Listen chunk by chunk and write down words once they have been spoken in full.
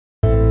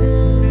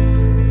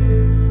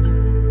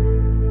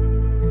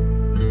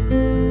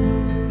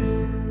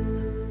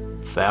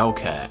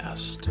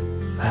Foulcast.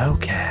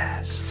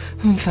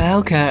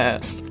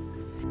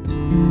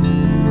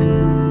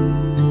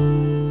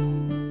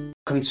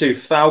 Welcome to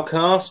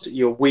Foulcast,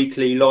 your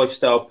weekly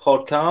lifestyle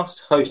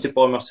podcast, hosted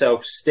by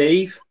myself,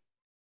 Steve.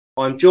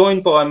 I'm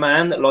joined by a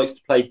man that likes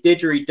to play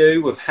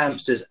didgeridoo with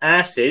hamsters'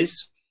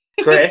 asses,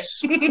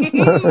 Chris.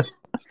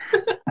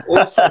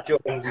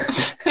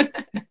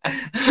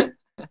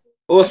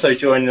 Also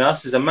joining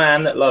us is a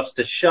man that loves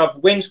to shove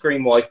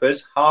windscreen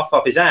wipers half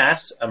up his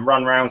ass and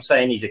run around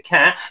saying he's a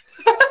cat,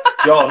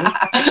 John.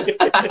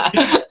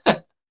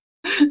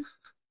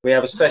 We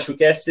have a special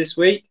guest this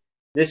week.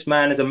 This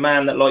man is a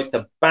man that likes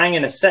to bang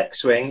in a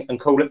sex swing and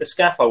call it the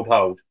scaffold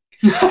hold.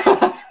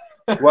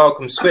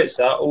 Welcome,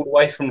 Switzer, all the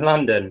way from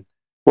London.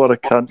 What a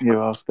cunt you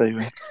are,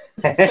 Stephen.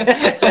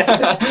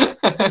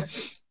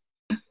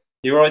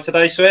 You all right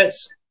today,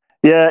 Switz?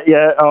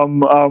 Yeah.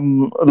 I'm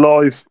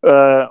live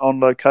on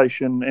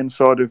location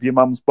inside of your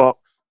mum's box,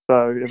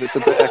 so if it's a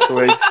bit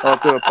echoey, I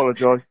do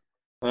apologise.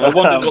 I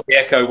wondered what the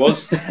echo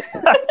was.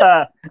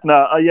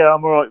 No,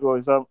 I'm all right,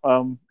 boys.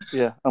 I'm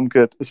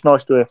good. It's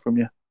nice to hear from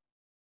you.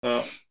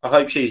 Well, I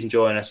hope she's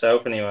enjoying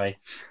herself anyway.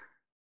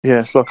 Yeah,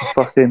 it's like a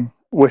fucking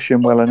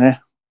wishing well in here.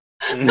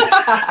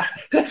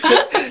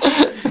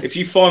 If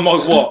you find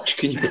my watch,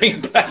 can you bring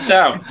it back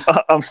down?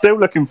 I'm still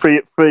looking for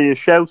your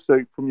shell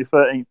suit from your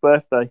 13th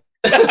birthday.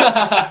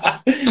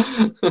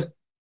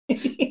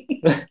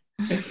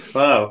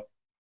 Wow.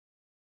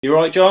 You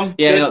all right, John?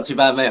 Yeah, Good? not too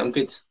bad, mate. I'm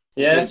good.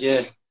 Yeah? Good,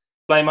 yeah.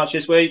 Play much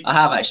this week? I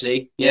have,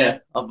 actually. Yeah.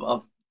 I've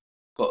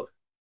got a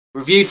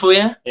review for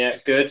you. Yeah,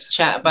 good.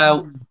 Chat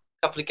about a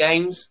couple of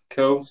games.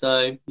 Cool.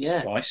 So,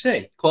 yeah.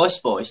 Spicy. Quite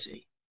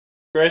spicy.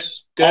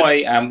 Chris, good? I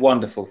am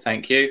wonderful,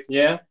 thank you.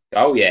 Yeah?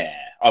 Oh, yeah.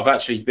 I've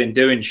actually been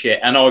doing shit,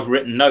 and I've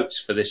written notes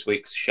for this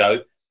week's show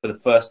for the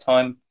first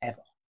time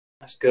ever.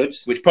 That's good.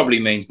 Which probably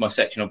means my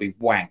section will be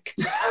wank.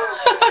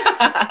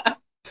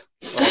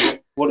 Well,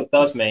 what it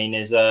does mean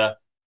is we're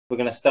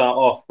going to start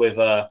off with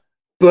a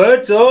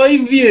bird's eye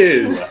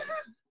view.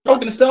 I'm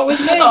going to start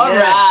with me. All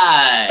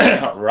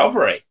right.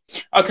 Robbery.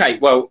 Okay,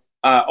 well,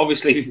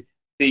 obviously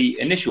the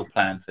initial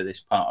plan for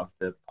this part of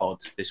the pod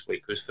this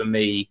week was for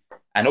me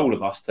and all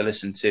of us to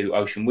listen to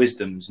Ocean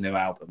Wisdom's new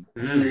album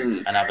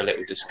and have a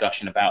little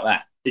discussion about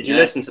that. Did you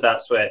listen to that,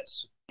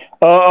 Switz?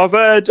 I've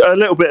heard a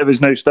little bit of his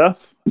new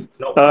stuff.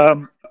 Not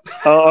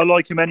I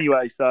like him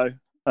anyway, so...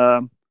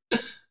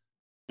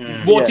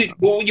 What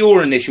were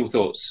your initial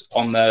thoughts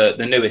on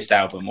the newest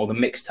album or the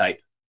mixtape?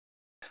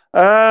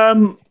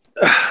 Well,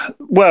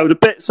 the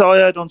bits I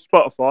heard on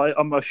Spotify,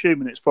 I'm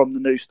assuming it's from the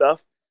new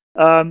stuff.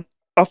 I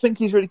think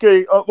he's really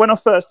good. When I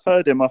first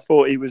heard him, I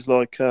thought he was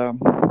like, I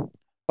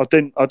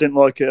didn't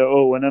like it at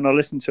all. And then I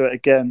listened to it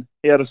again.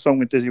 He had a song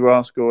with Dizzy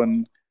Rascal,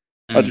 and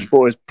I just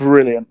thought it was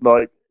brilliant.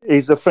 Like I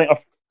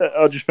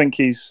just think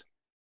he's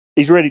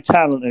really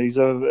talented. He's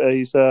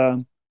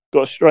got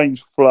a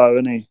strange flow,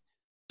 and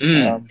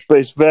but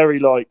it's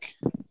very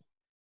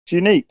it's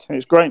unique.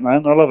 It's great,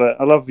 man. I love it.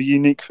 I love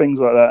unique things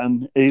like that.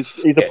 And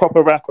he's a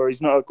proper rapper.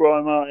 He's not a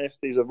grime artist.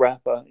 He's a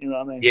rapper. You know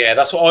what I mean? Yeah,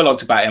 that's what I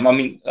liked about him. I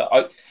mean,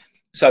 I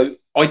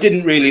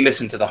didn't really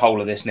listen to the whole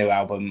of this new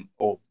album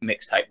or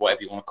mixtape,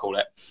 whatever you want to call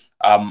it.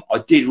 I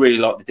did really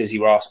like the Dizzy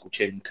Rascal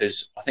tune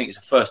because I think it's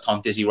the first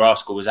time Dizzy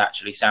Rascal has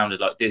actually sounded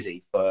like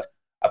Dizzy for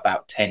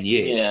about 10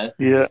 years.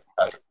 Yeah.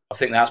 So I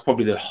think that's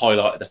probably the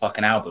highlight of the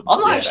fucking album. I've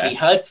not actually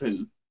heard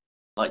from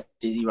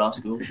Dizzy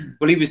Rascal.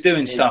 Well, he was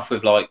doing stuff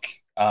with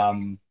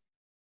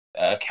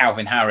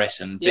Calvin Harris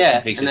and bits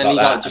and pieces and then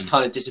like that. He just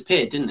kind of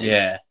disappeared, didn't he?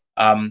 Yeah.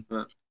 I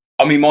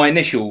mean, my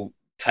initial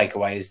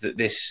takeaway is that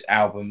this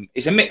album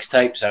is a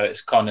mixtape, so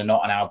it's kind of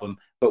not an album.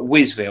 But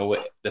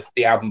Wizville,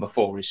 the album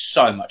before, is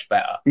so much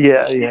better.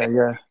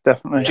 Yeah,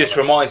 definitely. It just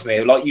reminds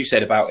me, like you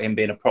said about him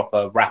being a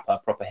proper rapper,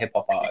 proper hip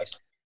hop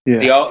artist. Yeah.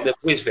 The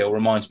Wizville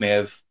reminds me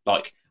of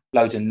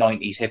loads of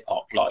 90s hip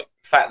hop. Like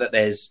the fact that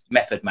there's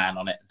Method Man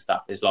on it and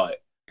stuff is I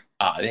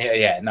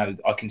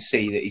can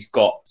see that he's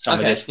got some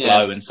of this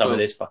flow and some of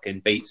this fucking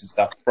beats and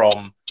stuff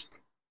from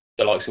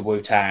the likes of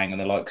Wu-Tang and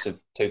the likes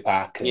of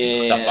Tupac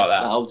and stuff like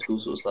that. Old school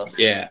sort of stuff.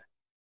 Yeah.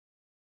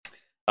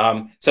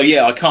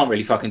 I can't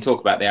really fucking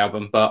talk about the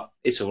album, but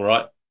it's all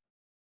right.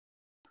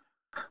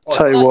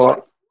 Tell you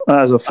what,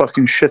 that is a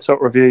fucking shit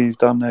up review you've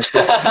done there.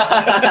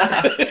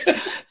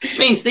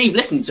 Me and Steve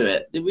listened to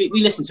it. We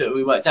listened to it.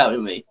 We worked out,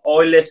 didn't we?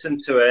 I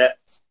listened to it,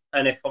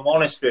 and if I'm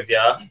honest with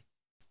you,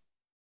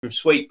 from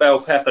Sweet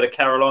Bell Pepper to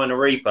Carolina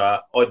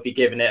Reaper, I'd be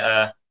giving it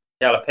a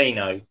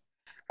jalapeno.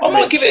 I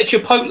might give it a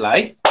chipotle.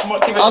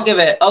 I'll give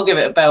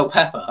it a bell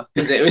pepper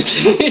because it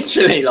was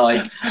literally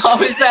I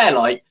was there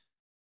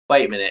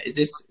wait a minute, is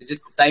this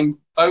the same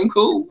phone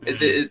call? Is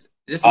this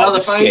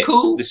another phone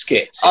call? The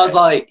skits. I was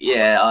I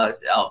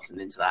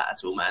wasn't into that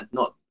at all, man.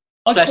 Not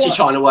especially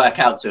trying to work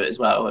out to it as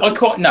well.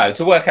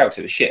 To work out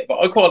to the shit,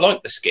 but I quite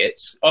like the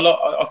skits.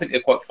 I think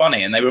they're quite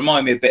funny, and they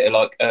remind me a bit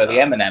of early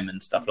Eminem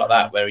and stuff like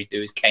that, where he'd do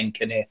his Ken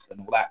Kniff and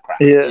all that crap.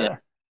 Yeah.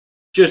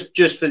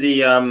 Just for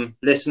the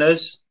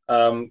listeners,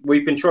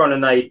 we've been trying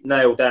to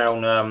nail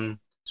down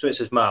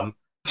Switzer's mum.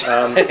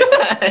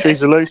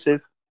 She's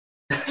elusive.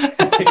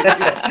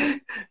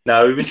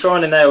 No, we've been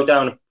trying to nail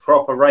down a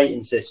proper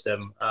rating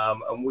system,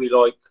 and we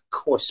like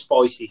quite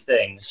spicy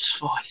things.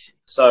 Spicy.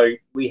 So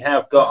we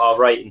have got our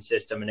rating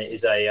system, and it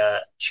is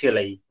a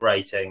chili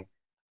rating.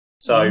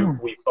 So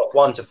we've got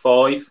 1 to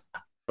 5,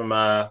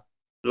 from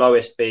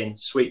lowest being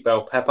sweet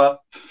bell pepper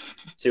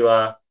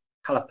to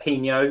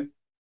jalapeno,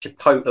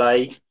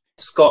 chipotle,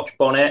 Scotch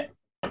bonnet.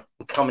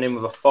 We're coming in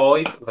with a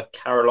 5 with a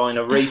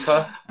Carolina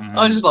Reaper.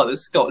 I just like the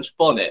Scotch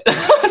bonnet.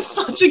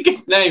 Such a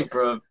good name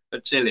for a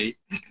chili.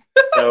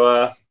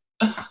 So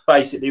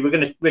basically,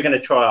 we're gonna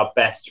try our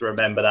best to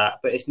remember that,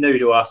 but it's new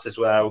to us as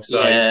well. So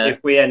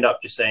if we end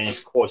up just saying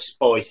it's quite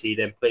spicy,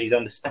 then please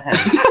understand.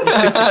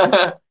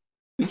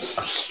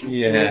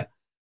 Yeah.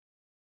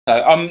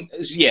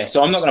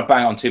 So I'm not going to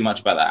bang on too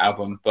much about that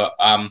album, but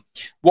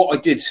what I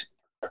did,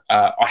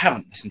 I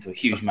haven't listened to a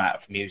huge amount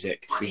of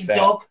music. To be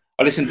fair,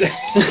 I've listened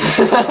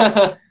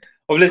to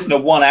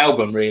one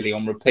album really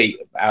on repeat,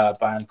 a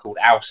band called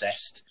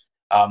Alcest.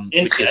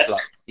 Which is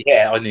like,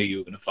 I knew you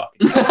were going to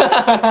fucking.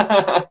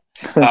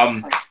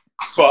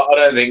 But I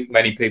don't think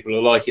many people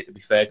will like it, to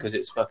be fair, because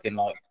it's fucking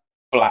like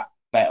black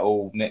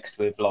metal mixed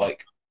with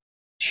like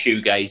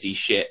shoegazy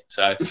shit.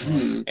 So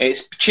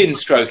it's chin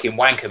stroking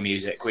wanker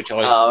music, which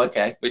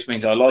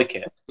means I like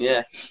it.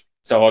 Yeah.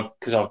 So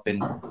because I've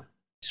been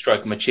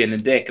stroking my chin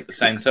and dick at the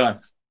same time.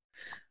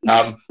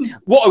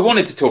 What I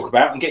wanted to talk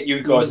about and get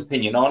you guys'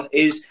 opinion on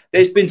is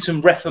there's been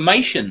some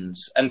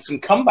reformations and some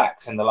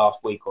comebacks in the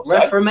last week or so.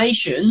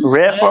 Reformation.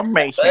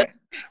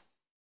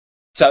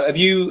 So have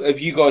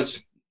you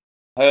guys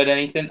heard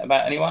anything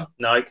about anyone?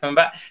 No, coming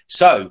back.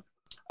 So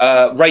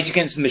Rage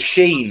Against the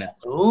Machine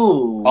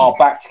are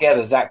back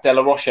together. Zach De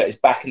La Rocha is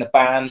back in the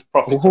band.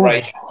 Prophets of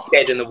Rage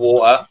dead in the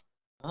water.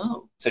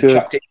 Oh, so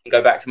Chuck Dick can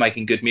go back to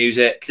making good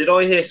music. Did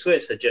I hear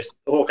Switzer just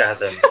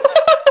orgasm?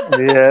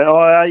 Yeah,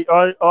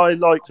 I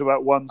liked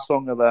about one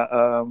song of that.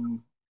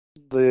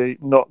 The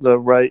one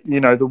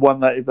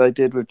that they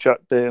did with Chuck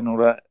D and all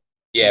that.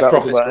 Yeah,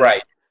 Prophets of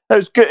Rage. It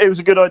was good. It was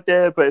a good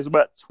idea, but it's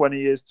about 20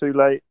 years too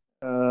late.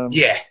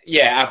 Yeah,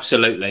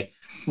 absolutely.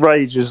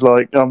 Rage is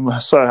like, I'm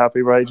so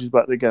happy Rage is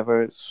back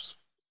together. It's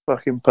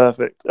fucking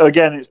perfect.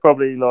 Again, it's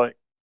probably like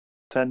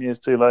 10 years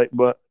too late,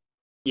 but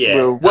yeah,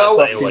 they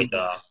always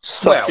are.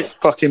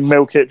 Fucking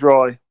milk it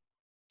dry.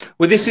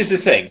 Well, this is the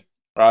thing,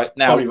 right?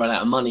 Now, probably run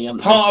out of money.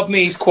 Part of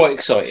me is quite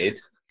excited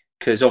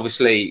because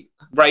obviously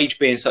Rage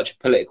being such a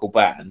political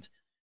band,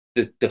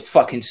 the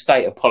fucking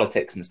state of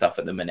politics and stuff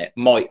at the minute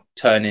might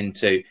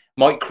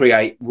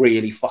create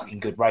really fucking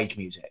good Rage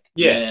music.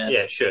 Yeah,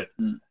 it should.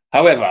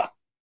 However,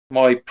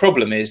 my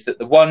problem is that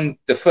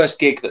the first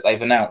gig that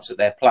they've announced that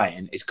they're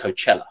playing is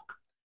Coachella.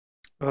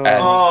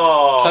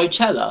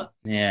 Coachella?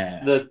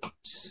 Yeah. The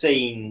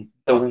scene.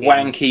 The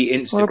wanky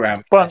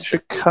Instagram. Bunch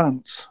of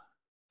cunts.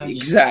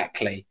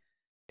 Exactly.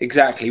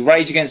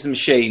 Rage Against the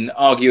Machine,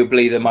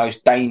 arguably the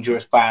most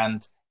dangerous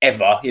band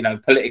ever,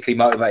 politically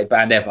motivated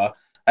band ever,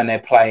 and they're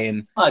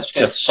playing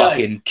to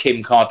fucking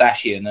Kim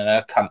Kardashian and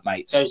her cunt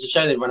mates. Goes to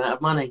show they've run out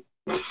of money.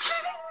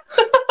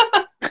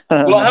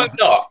 Well, I hope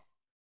not.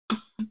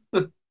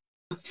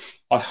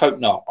 I hope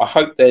not. I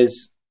hope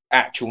there's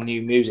actual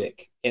new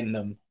music in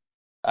them.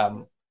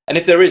 And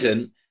if there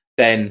isn't,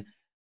 then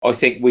I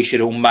think we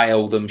should all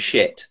mail them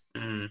shit.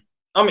 I'm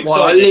excited.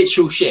 Well,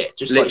 literal shit.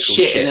 Just literal like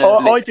shit.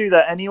 I do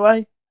that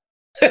anyway.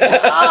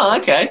 Oh,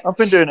 okay. I've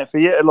been doing it for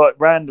years, like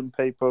random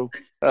people.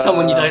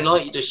 Someone you don't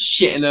like, you just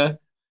shit in a...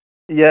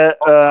 Yeah,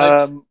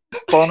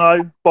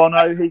 Bono,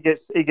 he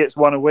gets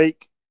one a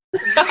week.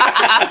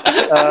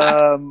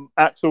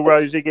 Axl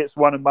Rose, he gets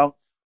one a month.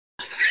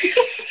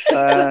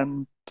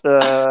 And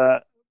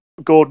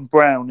Gordon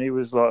Brown, he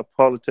was like a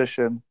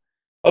politician.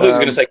 I thought you were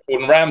going to say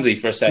Gordon Ramsay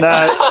for a second.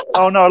 No,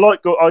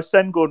 I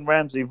send Gordon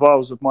Ramsay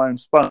vials of my own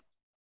sponge.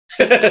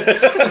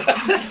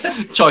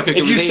 If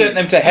you sent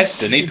them to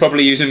Heston, he'd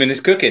probably use them in his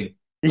cooking.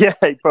 Yeah,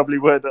 he probably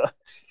would.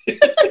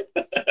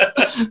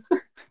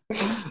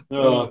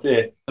 Oh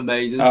dear,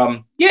 amazing.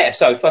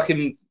 So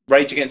fucking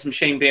Rage Against the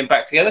Machine being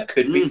back together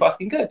could be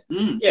fucking good.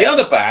 Yeah. The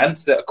other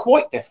bands that are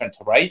quite different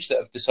to Rage that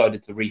have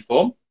decided to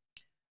reform,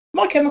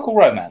 My Chemical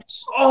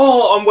Romance.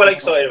 Oh, I'm well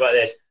excited about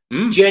this.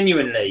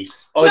 Genuinely,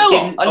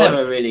 I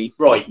never really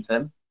listened to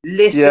them.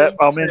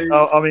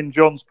 I'm in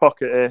John's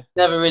pocket here.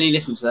 Never really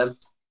listened to them.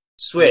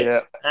 Switch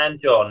and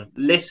John,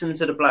 listen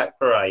to the Black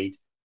Parade.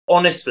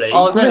 Honestly,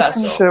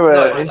 that's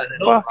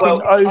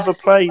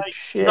overplayed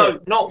shit. No,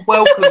 not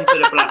Welcome to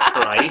the Black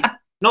Parade.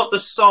 Not the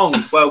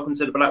song Welcome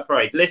to the Black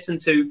Parade. Listen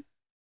to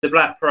the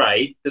Black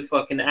Parade, the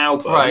fucking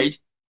album. Parade.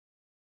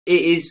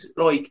 It is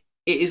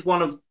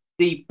one of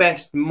the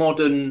best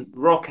modern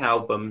rock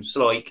albums.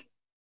 I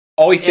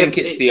think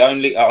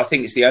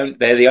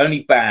they're the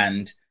only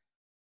band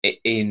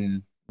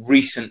in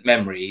recent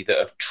memory that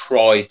have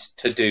tried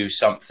to do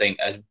something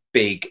as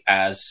big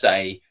as,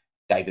 say,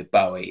 David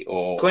Bowie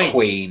or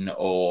Queen,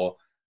 or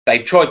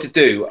they've tried to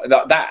do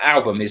that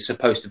album is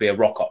supposed to be a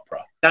rock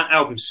opera. That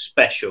album's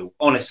special,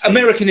 honestly.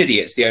 American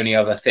Idiot's the only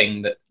other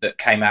thing that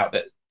came out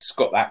that's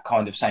got that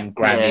kind of same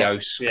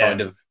grandiose kind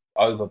of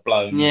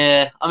overblown.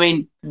 Yeah, I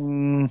mean,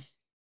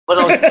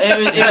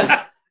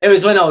 It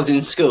was when I was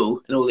in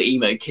school and all the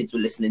emo kids were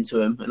listening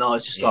to him, and I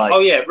was just like,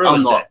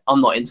 I'm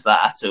not into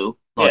that at all.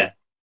 Like,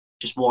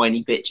 just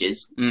whiny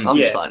bitches. I'm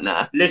just like,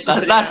 nah,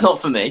 that's not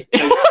for me.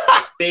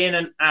 Being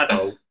an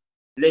adult,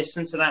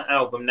 listen to that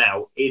album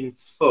now in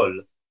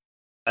full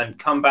and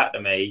come back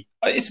to me.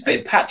 It's a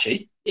bit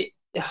patchy.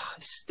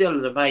 It's still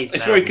an amazing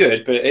It's album. very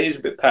good, but it is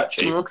a bit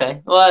patchy.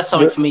 Okay, well, that's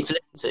something for me to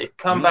listen to.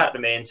 Come back to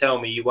me and tell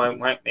me you won't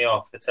wank me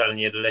off for telling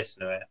you to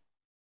listen to it.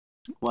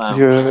 Wow.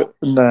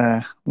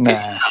 Nah.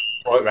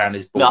 Right round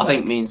his ball. No, I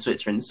think me and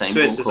Switz are in the same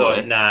ball. Switz is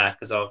like, nah,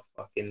 because I've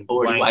fucking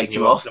already wanked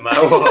you you off no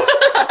matter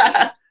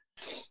what.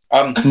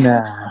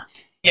 Nah.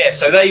 Yeah,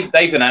 so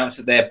they've announced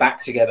that they're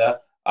back together.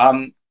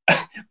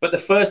 But the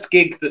first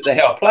gig that they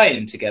are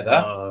playing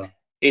together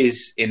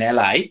is in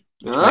LA,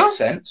 which makes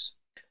sense.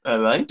 All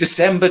right.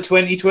 December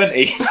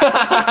 2020.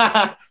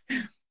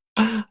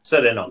 So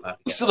they're not that.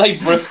 So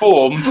they've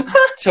reformed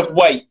to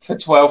wait for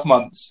 12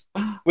 months,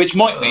 which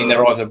might mean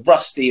they're either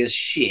rusty as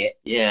shit,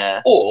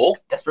 or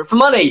desperate for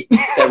money.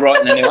 They're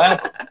writing a new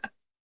album.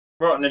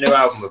 Writing a new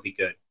album would be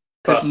good.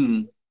 But,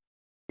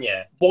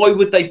 why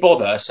would they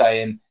bother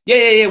saying,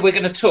 we're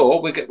going to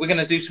tour, we're going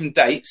to do some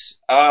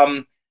dates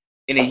in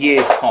a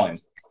year's time?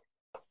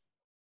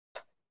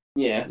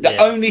 The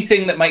only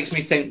thing that makes me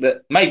think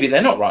that maybe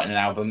they're not writing an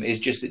album is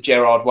just that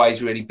Gerard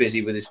Way's really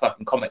busy with his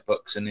fucking comic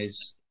books and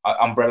his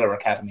Umbrella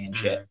Academy and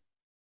shit.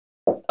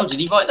 Oh, did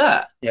he write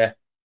that? Yeah.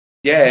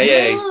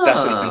 That's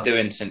what he's been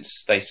doing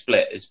since they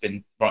split, has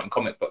been writing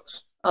comic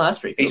books. Oh, that's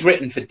pretty cool. He's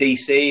written for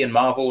DC and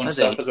Marvel and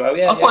stuff as well.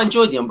 Yeah, I quite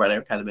enjoyed the Umbrella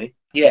Academy.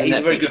 Yeah, he's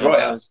a very good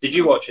writer. Did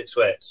you watch it,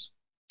 Switz?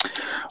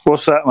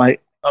 What's that,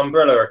 mate?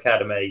 Umbrella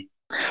Academy.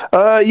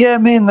 Yeah,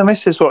 me and the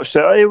missus watched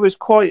it. It was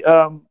quite...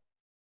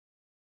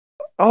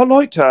 I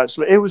liked it,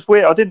 actually. It was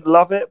weird. I didn't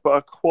love it, but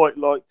I quite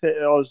liked it.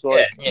 I was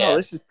like, oh,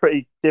 this is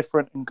pretty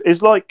different.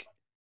 It's like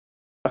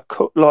a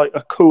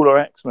cooler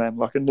X-Men,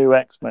 like a new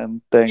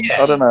X-Men thing.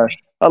 I don't know.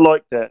 I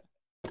liked it.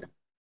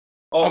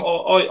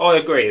 I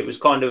agree. It was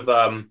kind of...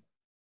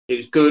 it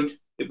was good.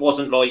 It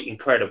wasn't, like,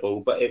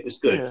 incredible, but it was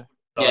good.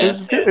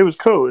 It was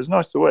cool. It was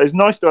nice to watch. It's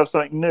nice to have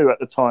something new at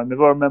the time. If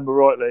I remember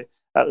rightly,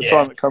 at the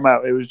time it came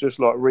out, it was just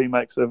like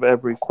remakes of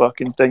every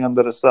fucking thing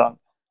under the sun.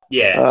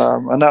 Yeah,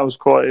 and it was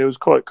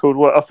quite cool.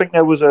 Well, I think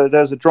there was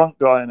a drunk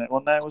guy in it,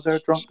 wasn't there? Was there a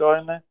drunk guy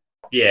in there?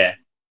 Yeah,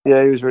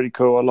 he was really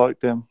cool. I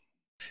liked him.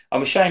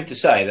 I'm ashamed to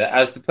say that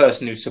as the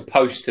person who's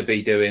supposed to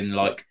be doing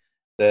like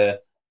the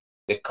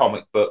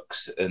comic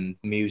books and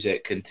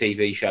music and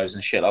TV shows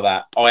and shit like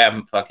that, I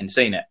haven't fucking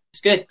seen it. It's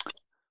good.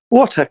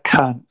 What a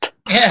cunt!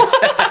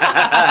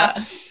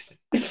 Yeah,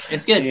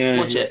 it's good. Yeah,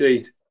 watch it.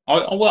 Indeed.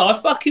 I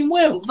fucking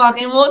will.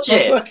 Fucking watch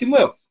it. I fucking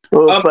will.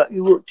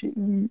 Fucking watch it.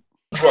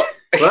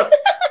 What?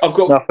 I've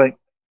got nothing.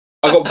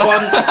 I've got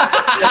one.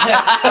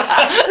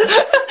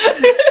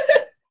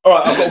 All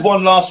right, I've got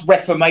one last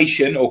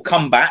reformation or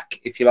comeback,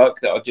 if you like,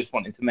 that I just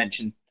wanted to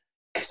mention.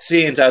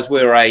 Seeing as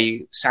we're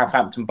a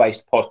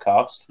Southampton-based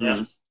podcast,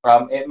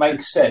 it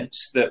makes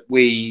sense that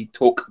we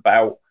talk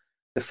about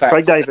the fact.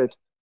 Craig David.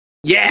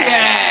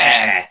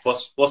 Yeah.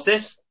 What's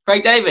this?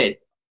 Craig David.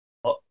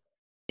 What?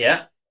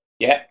 Yeah.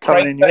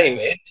 Craig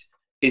David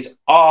is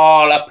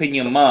all up in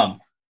your mum.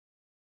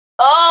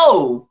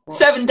 Oh,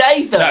 7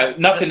 days though. No,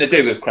 nothing to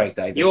do with Craig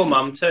David. Your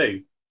mum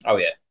too. Oh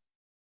yeah.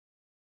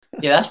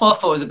 Yeah, that's what I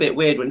thought was a bit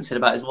weird when he said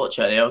about his watch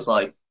earlier. I was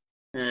like,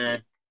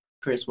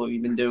 Chris, what have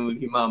you been doing with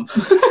your mum?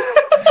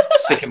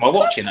 Sticking my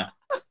watch in her.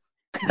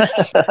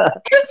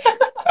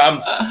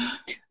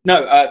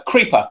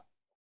 Creeper.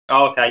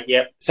 Oh, okay,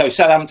 yeah. So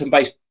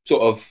Southampton-based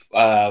sort of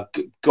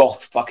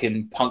goth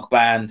fucking punk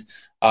band.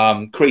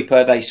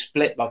 Creeper, they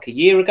split like a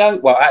year ago.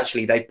 Well,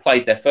 actually, they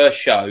played their first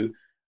show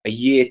a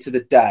year to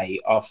the day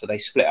after they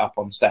split up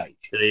on stage.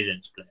 So they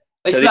didn't split.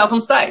 They split up on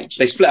stage?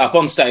 They split up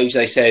on stage.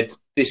 They said,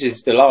 this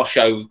is the last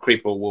show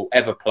Creeper will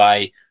ever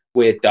play.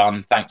 We're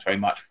done. Thanks very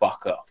much.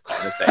 Fuck off,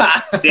 kind of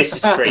thing. This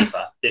is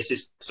Creeper.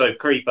 So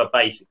Creeper,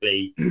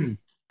 basically,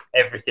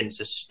 everything's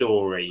a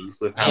story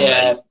with how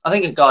I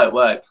think a guy at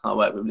work I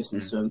work with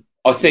listens to him.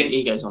 I think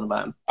he goes on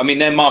about him. I mean,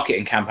 their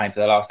marketing campaign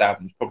for their last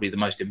album is probably the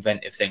most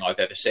inventive thing I've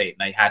ever seen.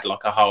 They had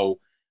like a whole...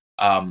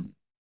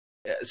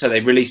 so they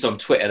released on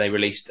Twitter, they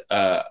released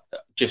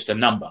just a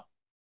number.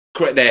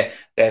 Their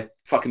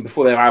fucking,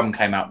 before their album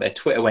came out, their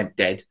Twitter went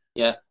dead.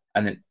 Yeah.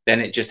 And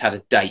then it just had a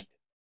date.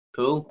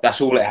 Cool.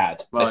 That's all it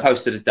had. Right. They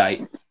posted a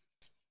date.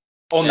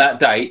 On that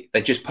date,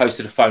 they just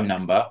posted a phone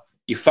number.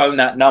 You phone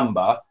that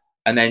number,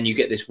 and then you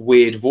get this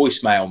weird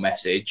voicemail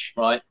message.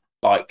 Right.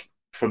 Like,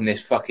 from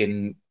this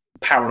fucking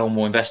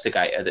paranormal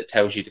investigator that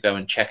tells you to go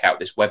and check out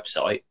this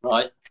website.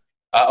 Right.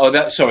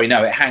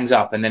 It hangs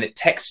up, and then it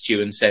texts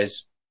you and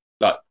says,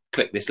 like,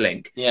 click this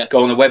link. Yeah.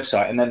 Go on the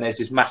website, and then there's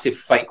this massive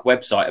fake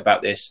website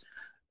about this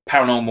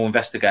paranormal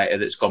investigator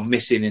that's gone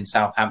missing in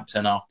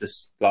Southampton after,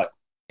 like,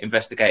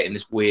 investigating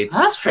this weird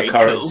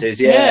occurrences.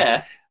 Cool.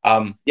 Yeah.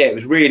 It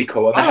was really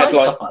cool.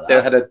 And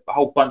they had a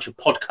whole bunch of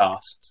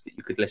podcasts that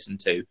you could listen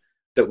to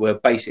that were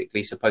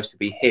basically supposed to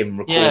be him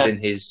recording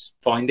his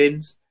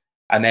findings.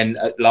 And then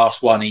at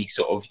last one, he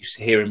sort of, you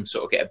hear him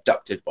sort of get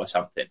abducted by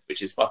something,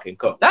 which is fucking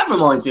cool. That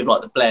reminds me of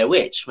like the Blair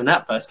Witch when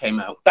that first came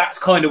out. That's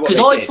kind of what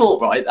because I thought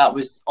that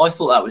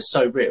was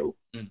so real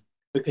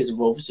because of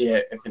obviously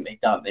everything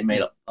they've done. They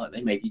made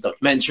they made these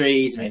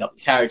documentaries, made up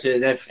these characters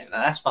and everything.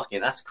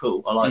 That's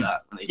cool. I like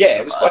that. Yeah,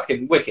 it was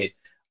fucking wicked.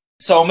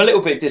 So I'm a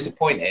little bit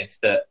disappointed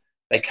that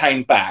they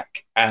came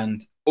back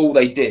and all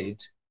they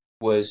did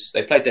was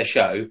they played their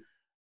show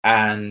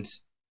and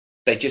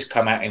they just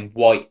come out in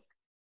white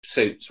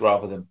suits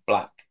rather than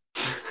black.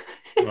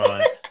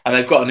 Right. And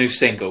they've got a new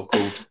single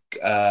called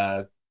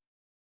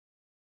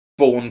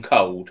Born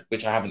Cold,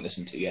 which I haven't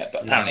listened to yet,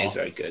 but apparently it's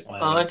very good.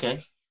 Oh, okay.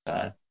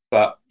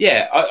 But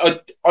yeah,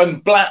 I'm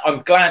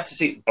glad to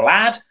see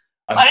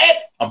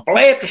I'm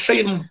glad to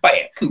see them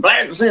back. I'm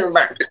glad to see them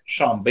back.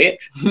 Some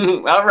bitch.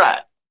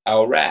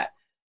 All right.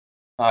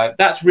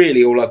 That's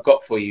really all I've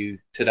got for you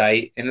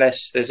today,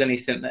 unless there's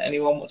anything that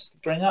anyone wants to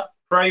bring up.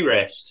 Pray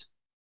rest.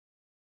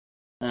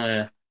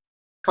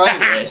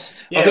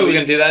 Playlist. I thought we were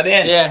going to do that at the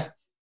end. Yeah.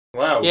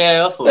 Wow.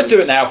 Yeah, I thought. Let's do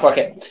it now. Fuck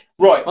it.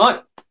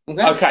 Right.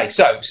 Okay.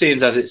 So,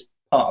 seeing as it's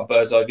part of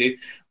Bird's Eye View,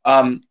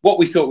 what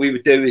we thought we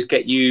would do is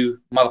get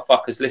you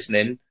motherfuckers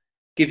listening,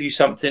 give you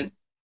something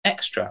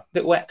extra, a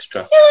little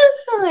extra. Yeah,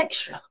 a little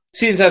extra.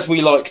 Seeing as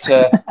we like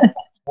to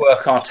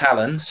work our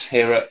talents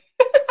here at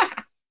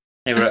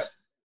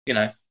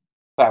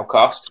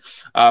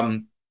Foulcast,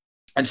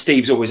 and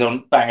Steve's always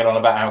banging on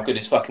about how good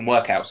his fucking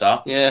workouts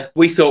are. Yeah.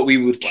 We thought we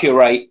would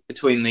curate,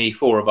 between the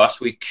four of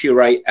us, we'd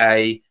curate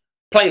a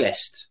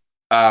playlist,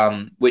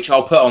 which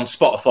I'll put on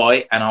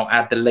Spotify, and I'll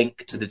add the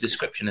link to the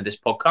description of this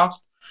podcast.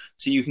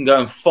 So you can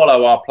go and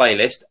follow our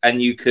playlist, and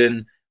you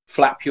can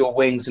flap your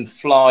wings and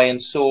fly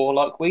and soar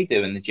like we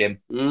do in the gym.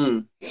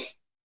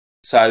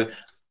 So,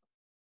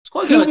 it's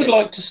quite who good. would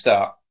like to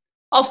start?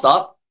 I'll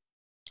start.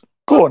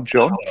 Go on,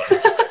 John.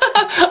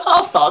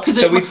 I'll start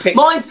because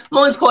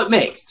mine's quite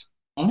mixed.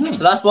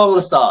 So that's why I want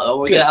to start. I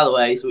want to get it out of the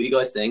way, see what you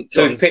guys think.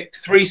 So we've picked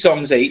 3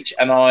 songs each,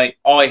 and I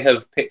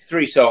have picked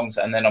 3 songs,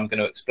 and then I'm going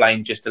to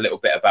explain just a little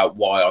bit about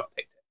why I've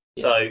picked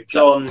it. So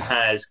John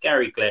has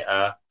Gary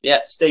Glitter,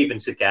 Steven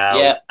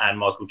Seagal, and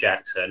Michael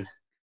Jackson.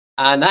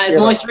 And that is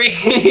my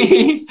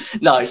 3.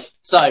 No.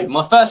 So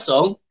my first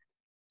song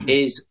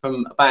is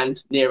from a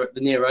band, Nero, not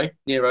the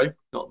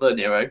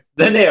Nero.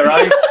 The Nero.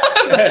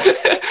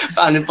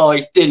 Founded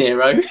by De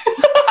Niro.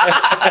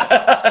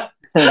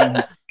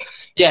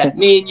 Yeah,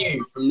 Me and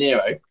You from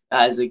Nero.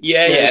 That is a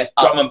good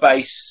drum and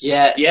bass.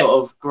 Sort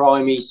of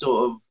grimy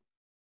sort of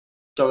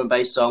drum and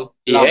bass song.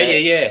 Love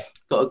it.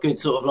 Got a good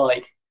sort of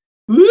like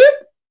whoop,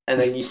 and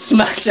then you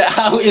smash it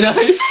out, you know.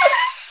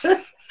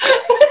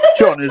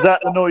 John, is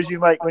that the noise you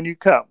make when you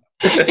come?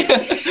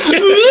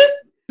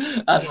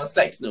 That's my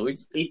sex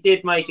noise. He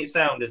did make it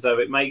sound as though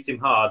it makes him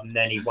hard and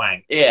then he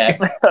wanked. Yeah.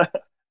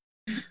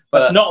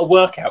 That's not a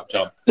workout,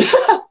 John.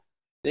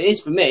 It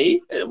is for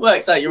me. It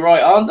works out your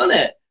right arm, doesn't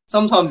it?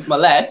 Sometimes my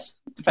left,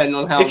 depending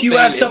on how If you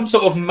had some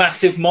sort of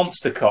massive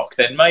monster cock,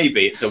 then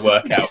maybe it's a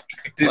workout.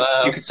 You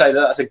could say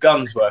that's a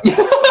guns workout.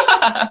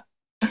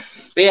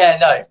 But yeah,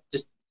 no,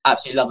 just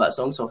absolutely love that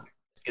song, so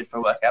it's good for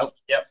a workout.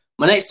 Yep.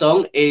 My next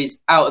song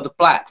is Out of the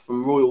Black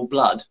from Royal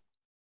Blood.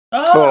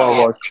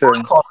 Oh, tune.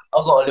 I've got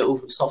a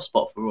little soft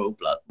spot for Royal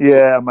Blood.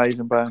 Yeah,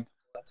 amazing band.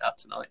 That's out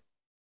tonight.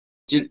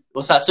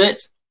 What's that,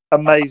 Switz?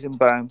 Amazing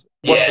band.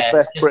 One of the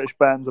best British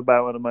bands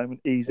about at the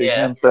moment. Easy,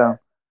 hands down.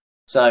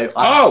 So,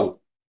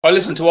 I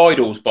listened to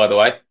Idols, by the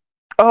way.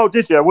 Oh,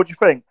 did you? What do you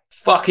think?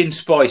 Fucking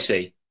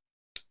spicy.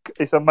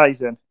 It's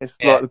amazing. It's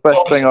like the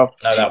best thing I've...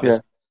 No, that was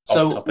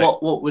So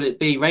what would it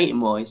be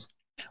rating-wise?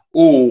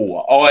 Oh,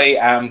 I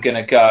am going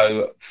to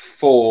go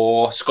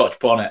for Scotch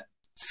Bonnet.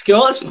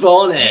 Scotch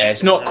Bonnet. Yeah,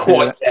 it's not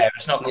quite there.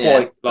 It's not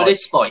quite but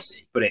it's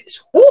spicy. But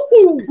it's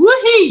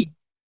woohoo!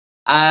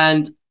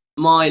 And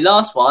my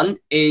last one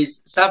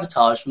is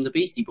Sabotage from the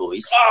Beastie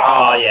Boys.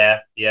 Oh,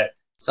 yeah.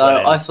 So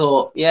I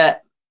thought,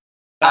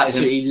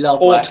 absolutely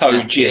love auto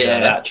jizzer,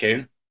 that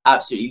tune.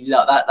 Absolutely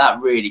love that. That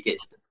really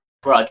gets the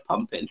blood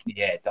pumping.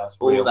 Yeah, it does.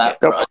 All that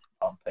blood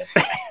pumping.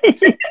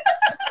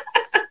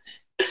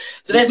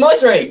 So there's my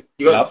 3.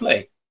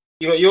 Lovely.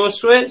 You got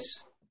yours,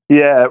 Switz?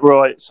 Yeah,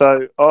 right.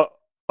 So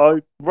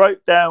I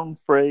wrote down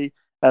 3,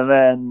 and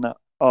then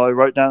I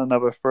wrote down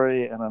another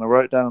 3, and then I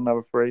wrote down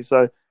another 3.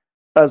 So,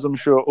 as I'm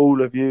sure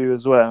all of you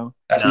as well,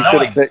 that's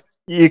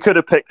you could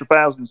have picked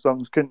 1,000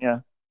 songs, couldn't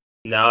you?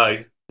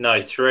 No,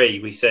 3.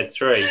 We said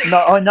 3.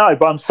 No, I know,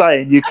 but I'm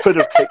saying you could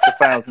have picked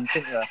 1,000,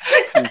 couldn't you?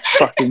 You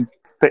fucking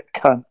thick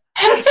cunt.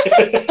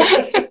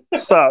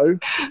 So,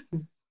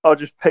 I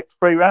just picked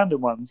 3 random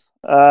ones.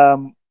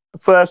 The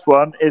first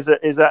one is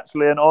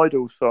actually an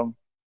Idols song.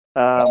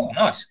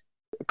 Nice.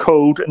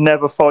 Called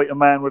 "Never Fight a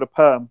Man with a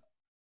Perm."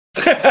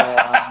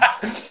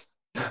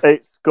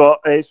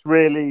 It's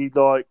really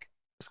like,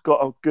 it's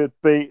got a good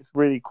beat. It's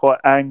really quite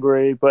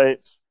angry, but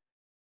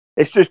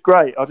it's just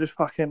great. I just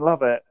fucking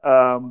love it.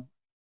 So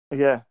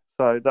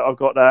that I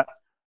got that.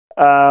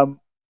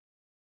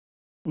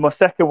 My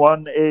second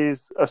one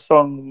is a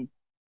song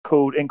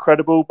called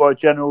 "Incredible" by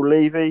General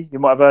Levy. You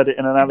might have heard it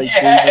in an Ali G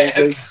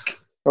movie,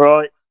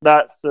 right?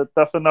 That's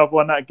another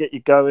one that get you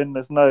going.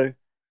 There's no.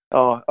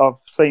 Oh, I've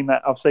seen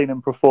that. I've seen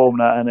him perform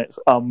that, and it's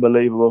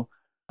unbelievable.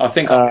 I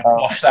think I can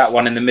wash that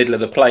one in the middle of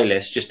the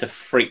playlist just to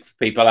freak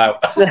people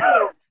out.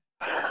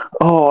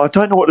 Oh, I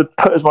don't know what to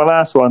put as my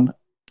last one.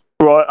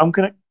 Right, I'm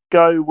gonna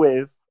go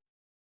with,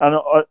 and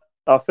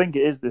I think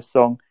it is this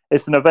song.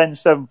 It's an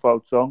Avenged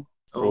Sevenfold song.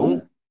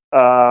 Oh.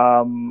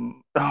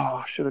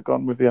 I should have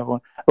gone with the other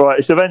one. Right,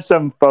 it's Avenged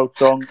Sevenfold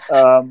song.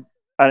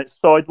 And it's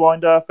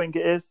Sidewinder, I think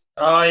it is.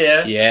 Oh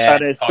yeah, yeah.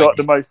 And it's got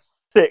the most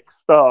sick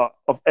start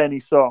of any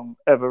song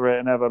ever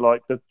written ever.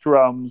 Like the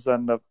drums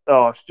and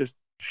it's just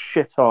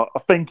shit hot. I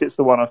think it's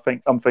the one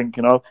I'm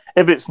thinking of.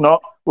 If it's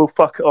not, we'll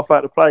fuck it off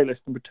out of the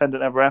playlist and pretend it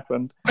never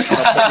happened. And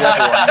I'll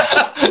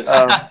put the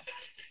other one in.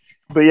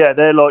 But yeah,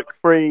 they're like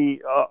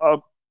three.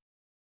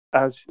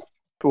 As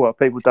well,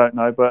 people don't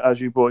know, but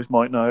as you boys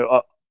might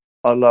know,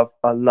 I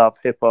love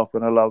hip hop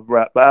and I love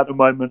rap. But at the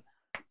moment,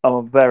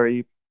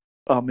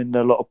 I'm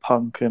into a lot of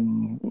punk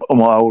and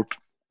my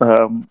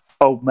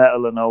old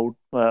metal and old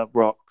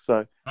rock.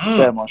 So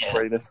they're my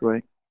three this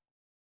week.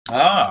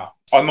 I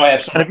might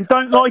have some. And if you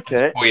don't like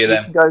it, you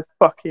can go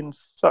fucking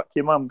suck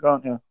your mum,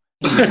 can't you?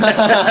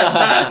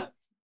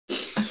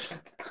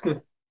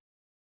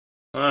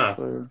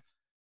 So,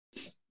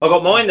 I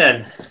got mine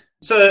then.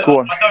 So go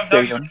on, I don't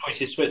know Stephen. your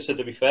choices, Switzer,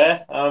 to be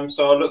fair.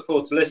 So I look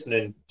forward to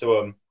listening to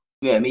them.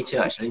 Yeah, me too,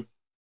 actually.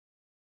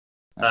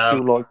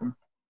 You'll like them.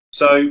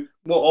 So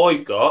what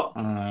I've got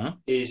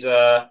is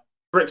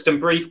Brixton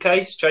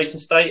Briefcase, Chasing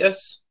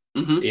Status.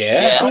 Mm-hmm.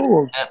 Yeah.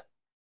 Oh.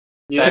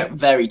 Yeah.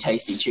 Very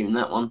tasty tune,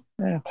 that one.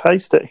 Yeah,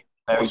 tasty.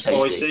 Very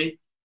Spicy. tasty.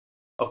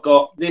 I've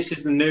got This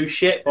Is the New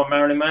Shit by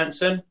Marilyn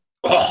Manson.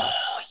 Oh,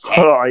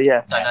 Oh,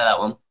 yes. I know that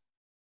one.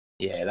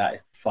 yeah, that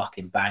is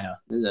fucking banger.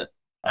 Is it?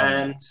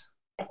 And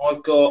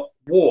I've got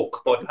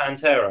Walk by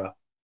Pantera.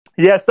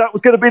 Yes, that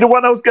was going to be the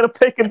one I was going to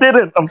pick and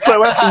didn't. I'm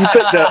so happy you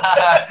picked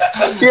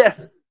that. Yeah.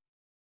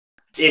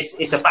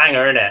 It's a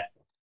banger, isn't it?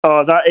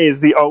 Oh, that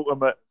is the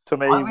ultimate to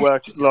me. I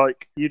Work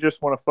like you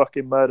just want to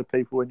fucking murder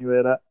people when you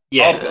hear that.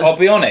 Yeah. I'll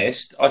be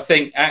honest. I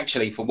think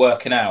actually for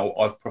working out,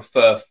 I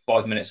prefer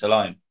 5 minutes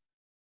alone.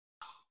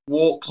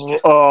 Walks.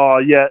 Oh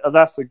yeah,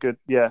 that's a good.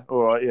 Yeah,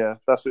 all right. Yeah,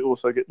 that's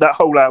also good. That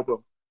whole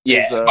album.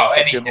 Yeah, is, well,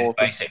 fucking anything awesome.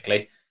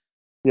 basically.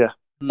 Yeah.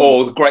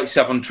 Or the Great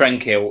Southern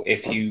Trendkill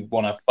if you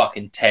want to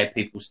fucking tear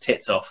people's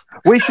tits off.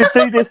 We should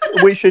do this.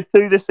 We should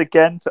do this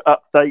again to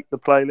update the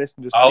playlist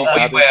and just. Oh,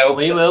 keep we adding. will.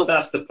 We will.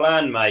 That's the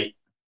plan, mate.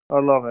 I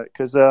love it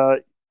because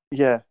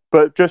yeah.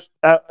 But just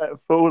for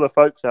all the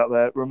folks out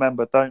there,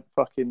 remember, don't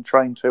fucking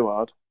train too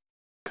hard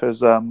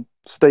because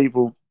Steve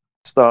will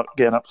start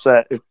getting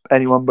upset if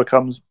anyone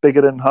becomes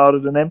bigger and harder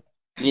than him.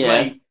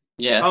 Yeah. Mate,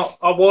 Yeah.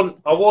 I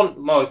want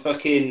my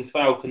fucking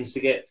Falcons to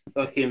get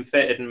fucking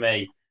fitter than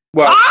me.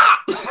 Well,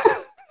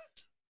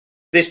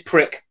 this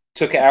prick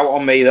took it out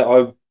on me that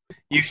I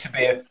used to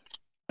be a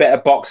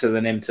better boxer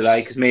than him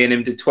today because me and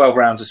him did 12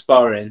 rounds of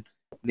sparring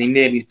and he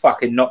nearly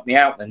fucking knocked me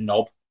out, the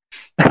knob.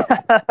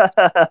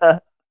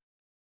 It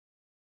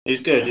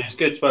was good. It was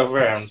good 12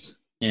 rounds.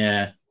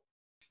 Yeah.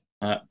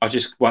 I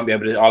just won't be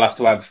able to. I'll have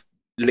to have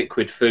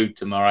liquid food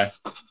tomorrow.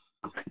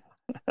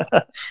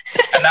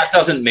 And that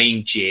doesn't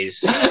mean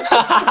jizz.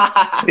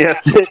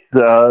 Yes, it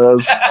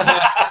does.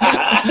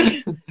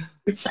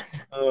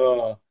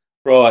 Oh,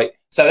 right.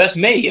 So that's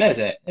me,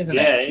 isn't it? Isn't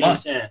Yeah, it? it Nice.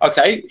 is, yeah.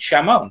 Okay,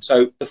 Shamon.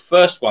 So the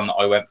first one that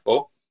I went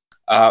for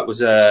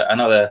was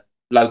another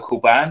local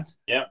band.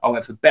 Yeah. I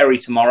went for Bury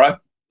Tomorrow.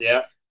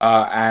 Yeah.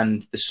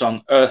 And the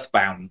song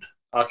Earthbound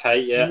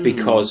Okay, yeah.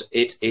 because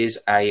it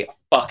is a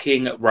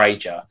fucking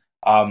rager.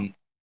 I'm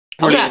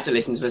gonna have to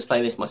listen to this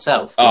playlist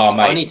myself. Oh,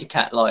 mate. I need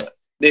to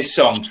This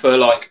song for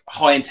like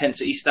high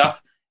intensity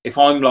stuff. If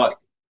I'm like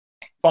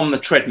on the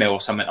treadmill or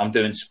something, I'm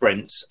doing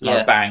sprints and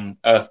I bang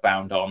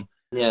Earthbound on.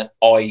 Yeah.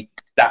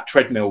 That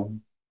treadmill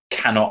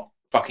cannot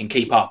fucking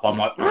keep up. I'm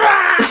like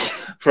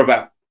for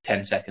about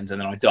 10 seconds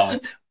and then I die.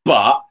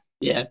 But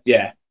yeah.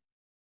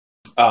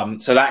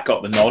 So that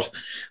got the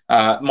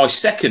nod. My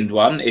second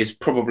one is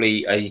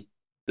probably a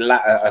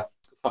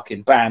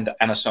fucking band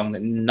and a song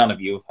that none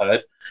of you have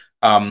heard.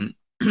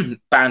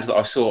 Bands that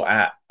I saw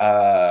at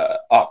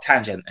Arc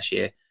Tangent this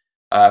year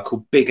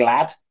called Big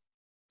Lad.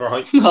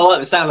 Right. I like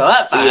the sound of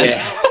that band.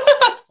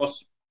 Yeah.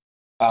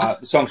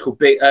 The song's called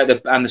Big,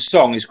 and the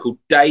song is called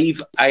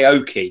Dave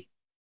Aoki.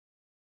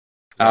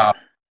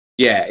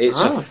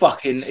 It's a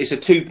fucking. It's a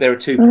two. There are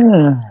two,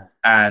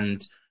 and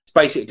it's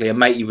basically a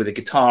matey with a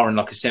guitar and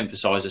like a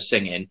synthesizer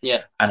singing,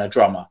 and a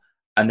drummer,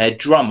 and their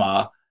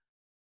drummer.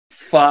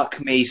 Fuck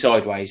me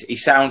sideways. He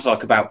sounds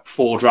like about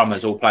 4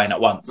 drummers all playing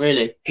at once.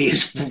 Really?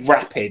 He's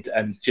rapid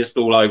and just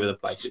all over the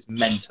place. It's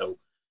mental.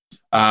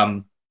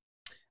 And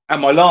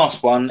my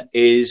last one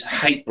is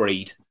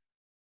Hatebreed.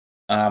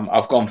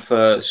 I've gone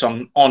for the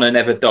song Honor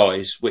Never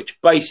Dies,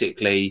 which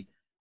basically,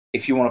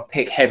 if you want to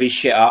pick heavy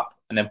shit up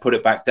and then put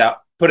it back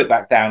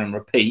down and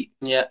repeat,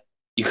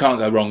 you can't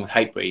go wrong with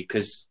Hatebreed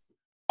because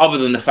other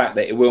than the fact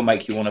that it will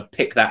make you want to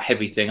pick that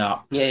heavy thing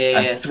up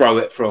and throw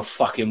it through a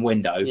fucking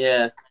window.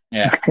 Yeah.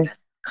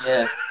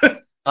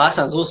 Oh, that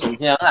sounds awesome.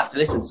 Yeah, I'll have to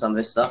listen to some of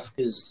this stuff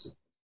because.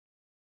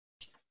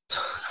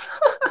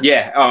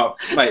 Yeah,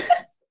 mate.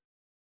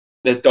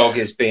 The dog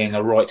is being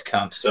a right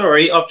cunt.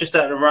 Sorry, I've just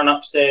had to run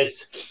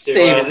upstairs.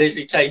 Steve is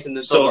literally chasing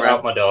the dog Sort around.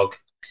 out my dog.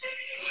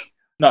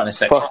 Not in a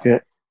second. Fuck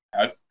it.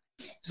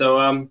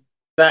 So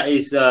that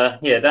is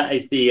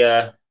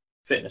the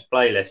fitness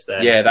playlist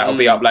there. Yeah, that'll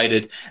be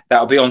uploaded.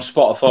 That'll be on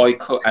Spotify,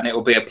 and it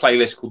will be a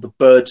playlist called The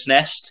Bird's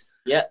Nest.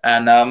 Yeah.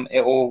 And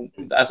it will,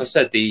 as I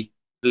said, the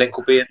link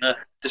will be in the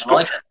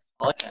description.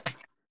 I like it.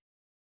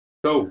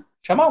 Cool.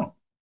 Come on.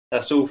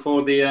 That's all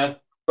for the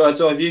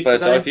bird's eye view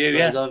Bird's today. eye view,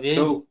 yeah. Bird's eye view.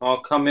 Cool.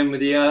 I'll come in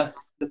with the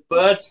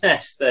bird's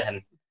nest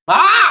then.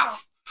 Ah!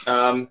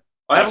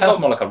 That sounds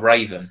more like a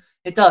raven.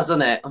 It does,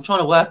 doesn't it? I'm trying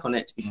to work on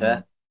it, to be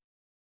fair.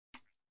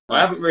 I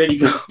haven't really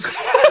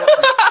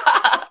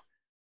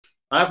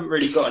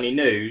got any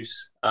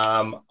news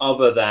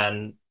other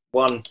than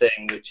one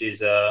thing, which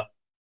is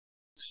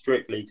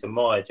strictly to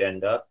my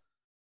agenda,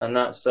 and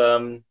that's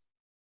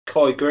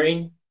Kai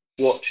Green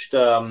watched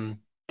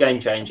Game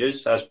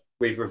Changers, as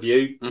we've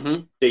reviewed.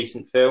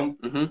 Decent film,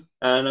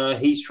 and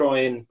he's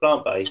trying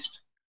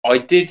plant-based. I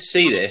did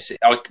see this.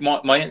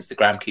 My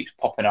Instagram keeps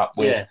popping up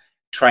with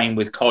Train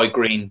with Kai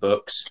Green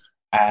books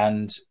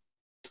and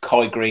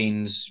Kai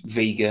Green's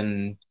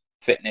vegan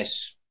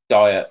fitness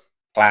diet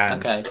plan.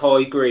 Okay.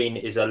 Kai Green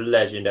is a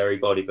legendary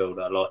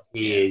bodybuilder. Like,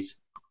 he is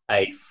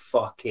a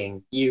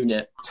fucking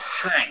unit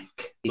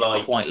tank. He's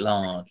quite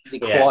large. He's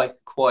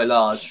quite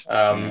large.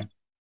 And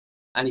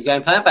he's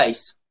going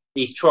plant-based.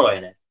 He's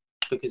trying it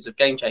because of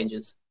Game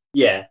Changers.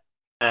 Yeah,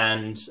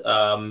 and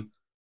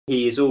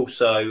he is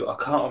also, I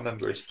can't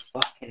remember his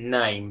fucking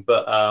name,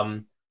 but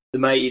the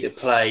matey that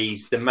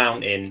plays the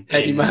Mountain,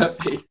 Eddie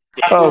Murphy.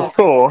 Oh,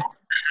 Thor.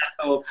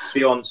 Thor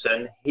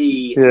Bjornsson.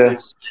 He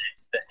has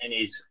said that in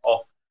his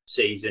off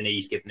season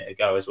he's given it a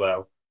go as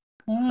well.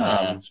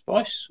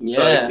 Spice.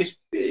 Yeah. So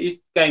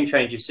his Game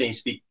Changer seems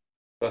to be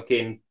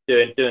fucking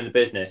doing the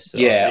business. So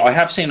yeah, I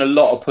have seen a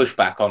lot of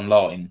pushback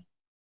online.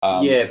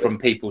 Yeah, from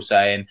people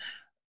saying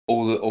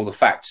all the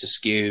facts are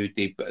skewed.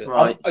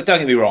 Right. Don't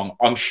get me wrong.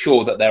 I'm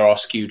sure that there are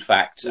skewed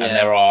facts and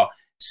there are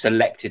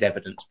selected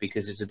evidence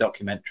because it's a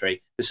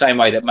documentary. The same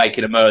way that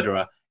Making a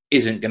Murderer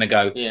isn't going to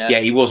go,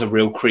 he was a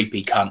real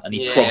creepy cunt and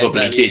he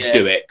probably did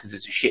do it because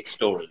it's a shit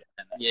story.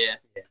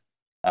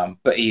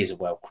 But he is a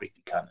well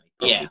creepy cunt and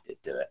he probably did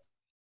do it.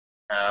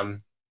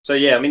 So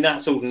yeah, I mean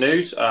that's all the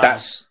news.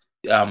 That's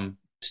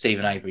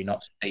Stephen Avery,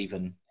 not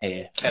Stephen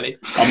here. Kelly.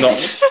 I'm not.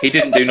 He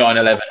didn't do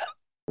 9/11.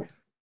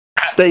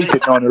 Steve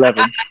did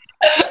 9/11.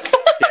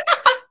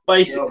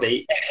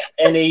 Basically,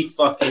 any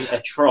fucking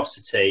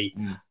atrocity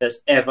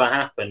that's ever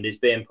happened is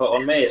being put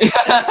on me.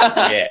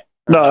 Yeah.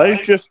 No,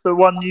 just the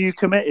one you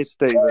committed,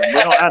 Stephen.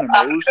 We're not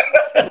animals.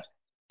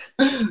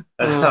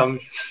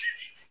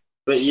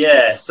 But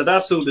yeah, so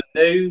that's all the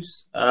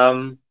news.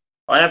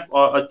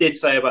 I did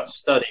say about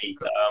study.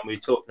 We were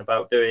talking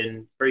about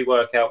doing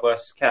pre-workout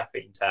versus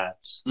caffeine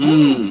tabs.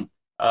 So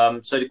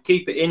to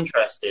keep it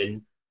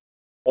interesting,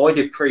 I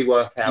did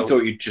pre-workout. You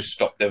thought you'd just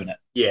stop doing it?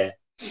 Yeah.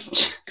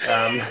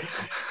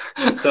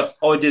 So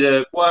I did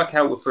a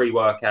workout with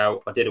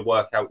pre-workout. I did a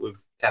workout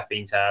with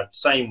caffeine tabs.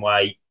 Same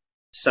weight,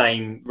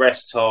 same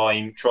rest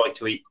time. Tried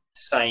to eat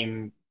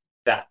same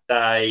that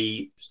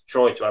day.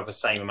 Tried to have the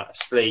same amount of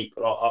sleep.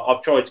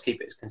 I've tried to keep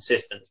it as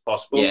consistent as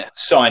possible. Yeah,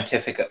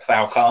 scientific at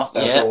Foulcast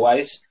as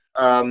always.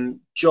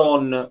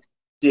 John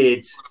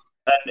did,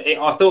 and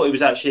I thought it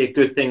was actually a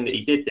good thing that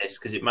he did this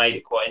because it made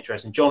it quite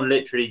interesting. John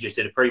literally just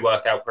did a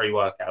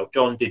pre-workout.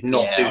 John did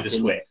not do the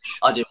switch.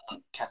 I didn't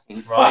want caffeine.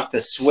 Fuck the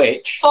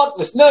switch. Fuck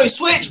this no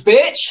switch,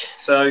 bitch.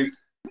 So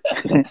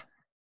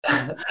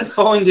the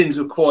findings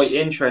were quite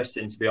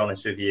interesting, to be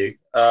honest with you.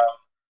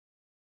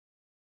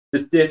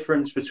 The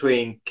difference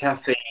between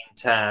caffeine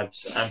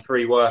tabs and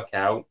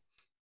pre-workout,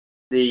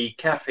 the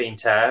caffeine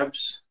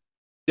tabs,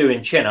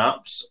 doing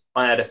chin-ups,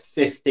 I had a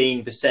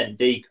 15%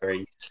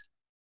 decrease.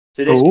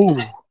 So this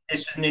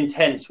was an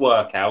intense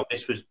workout.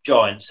 This was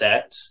giant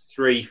sets,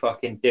 3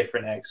 fucking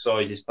different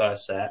exercises per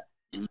set.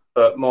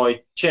 But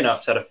my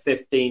chin-ups had a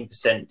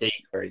 15%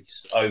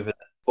 decrease over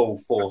the full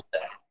 4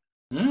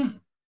 set.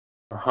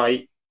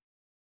 Right?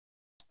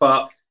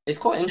 But it's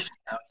quite interesting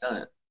how it's done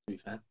it, to be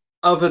fair.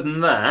 Other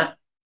than that,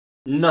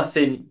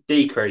 nothing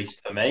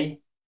decreased for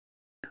me.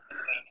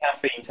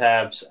 Caffeine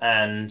tabs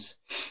and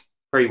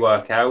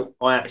pre-workout,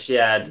 I actually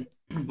had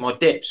my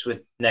dips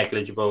were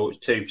negligible. It was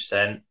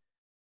 2%.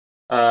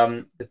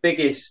 The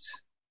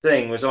biggest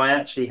thing was I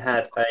actually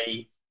had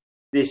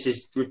this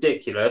is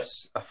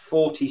ridiculous, a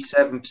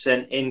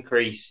 47%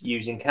 increase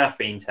using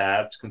caffeine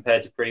tabs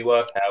compared to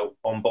pre-workout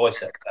on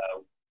bicep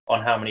curl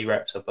on how many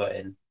reps I put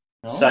in.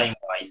 Same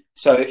weight.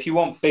 So if you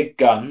want big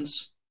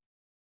guns,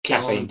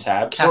 caffeine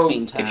tabs.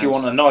 If you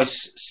want a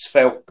nice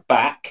svelte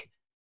back,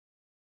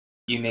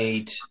 you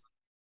need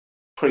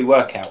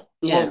pre-workout.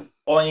 Yeah.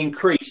 Well, I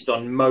increased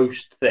on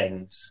most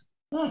things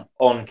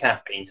on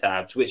caffeine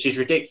tabs, which is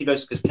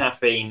ridiculous because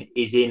caffeine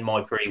is in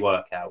my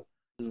pre-workout.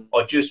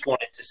 I just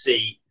wanted to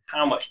see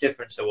how much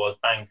difference there was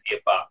bang for your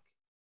buck.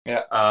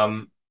 Yeah.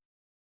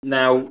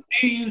 Now,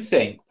 do you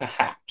think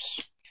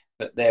perhaps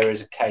that there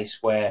is a case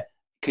where,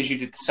 because you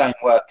did the same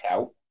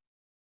workout,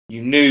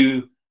 you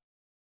knew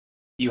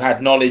you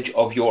had knowledge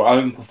of your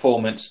own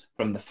performance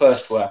from the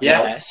first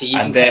workout, so you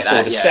and can take therefore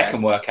that, the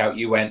second workout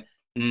you went,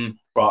 right,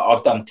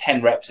 I've done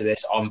 10 reps of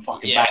this, I'm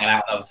fucking banging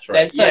out another 3.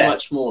 There's so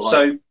much more.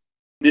 So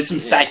there's some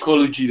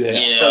psychology there.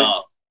 Yeah.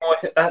 So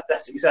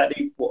that's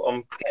exactly what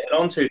I'm getting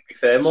onto. To be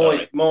fair,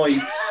 Sorry.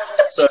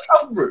 so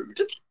How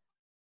rude.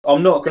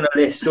 I'm not going to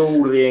list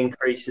all the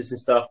increases and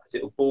stuff because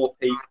it'll bore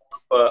people.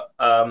 But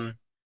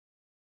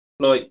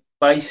like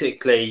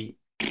basically,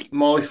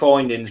 my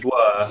findings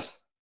were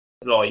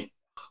like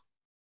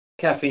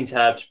caffeine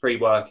tabs,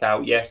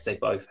 pre-workout. Yes, they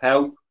both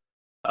help.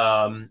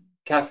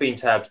 Caffeine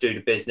tabs do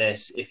the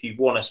business. If you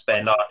want to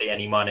spend hardly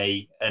any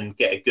money and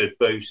get a good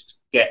boost,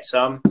 get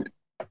some.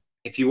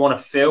 If you want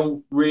to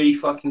feel really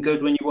fucking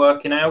good when you're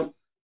working out,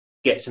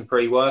 get some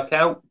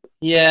pre-workout.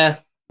 Yeah.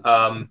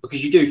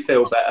 Because you do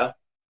feel better.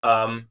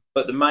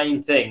 But the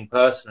main thing,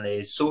 personally,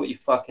 is sort your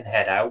fucking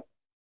head out.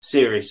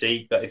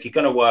 Seriously. But if you're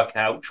going to work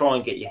out, try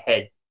and get your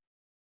head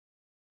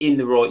in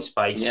the right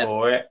space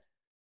for it.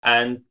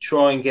 And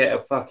try and get a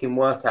fucking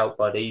workout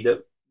buddy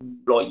that,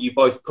 like, you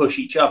both push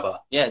each other.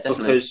 Yeah,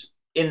 definitely. Because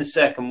in the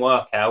second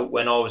workout,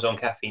 when I was on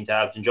caffeine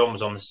tabs and John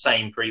was on the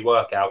same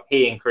pre-workout,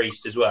 he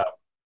increased as well.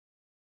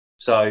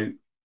 So,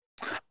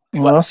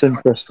 well, that's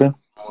interesting.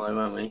 Oh,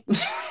 won't we?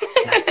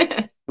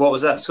 What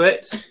was that,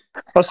 Switz?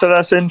 I said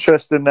that's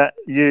interesting that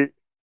you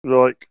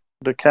like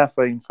the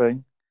caffeine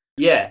thing.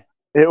 Yeah,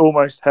 It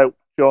almost helped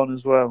John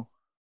as well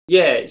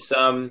yeah. It's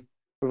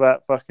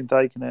without fucking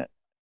taking it.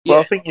 yeah.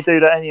 Well, I think you do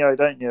that anyway,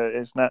 don't you?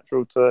 It's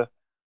natural to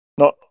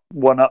not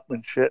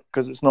one-upmanship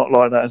because it's not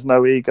like that. There's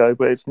no ego,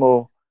 but it's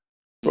more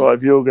right.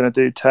 If you're going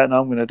to do 10,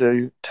 I'm going to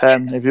do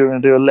 10. If you're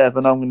going to do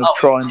 11, I'm going to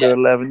try and do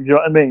 11. You know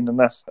what I mean? And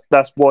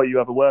that's why you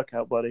have a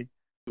workout buddy.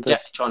 We're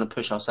definitely trying to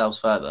push ourselves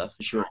further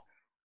for sure.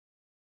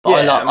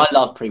 But I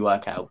love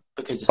pre-workout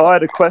because I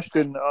had a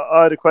question.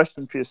 I had a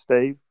question for you,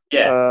 Steve.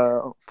 Yeah.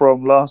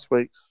 From last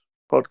week's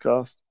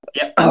podcast.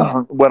 Yeah.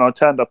 When I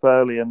turned up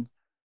early and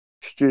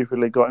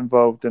stupidly got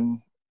involved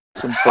in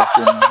some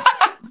fucking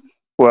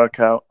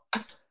workout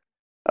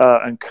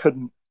and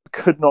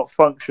could not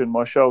function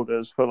my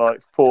shoulders for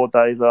like 4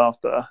 days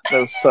after.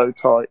 They were so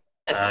tight.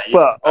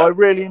 But I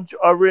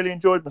really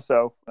enjoyed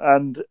myself.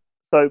 And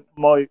so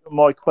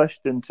my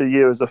question to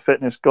you as a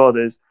fitness god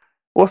is,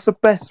 what's the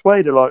best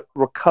way to like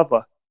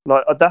recover?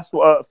 Like that's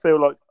what I feel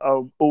like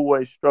I've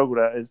always struggled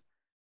at is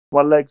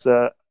my legs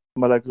are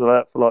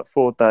out for like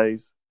 4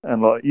 days,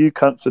 and like you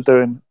cunts are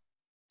doing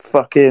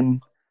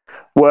fucking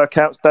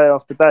workouts day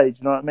after day. Do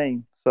you know what I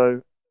mean?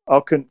 So I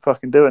couldn't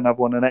fucking do another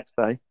one the next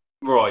day.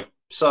 Right.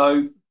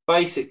 So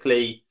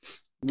basically,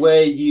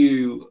 where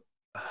you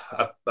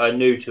are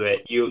new to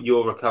it,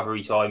 your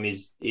recovery time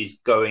is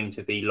going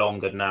to be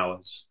longer than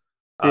ours.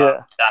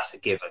 That's a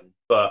given.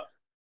 But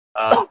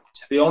to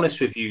be honest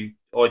with you,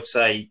 I'd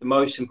say the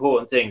most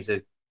important thing is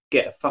to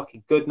get a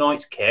fucking good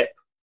night's kip,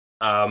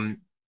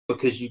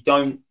 because you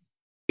don't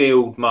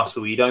build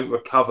muscle, you don't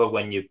recover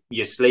when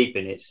you're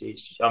sleeping. It's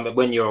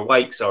when you're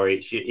awake. Sorry,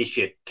 it's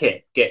your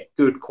kip. Get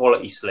good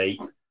quality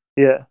sleep.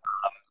 Yeah.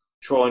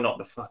 Try not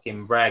to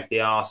fucking rag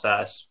the arse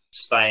out of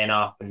staying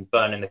up and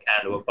burning the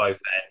candle at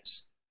both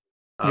ends.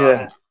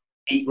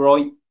 Eat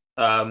right.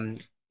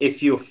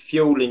 If you're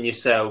fueling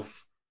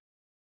yourself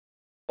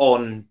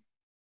on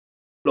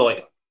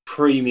like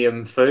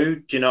premium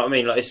food, do you know what I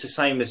mean? Like it's the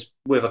same as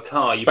with a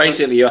car. You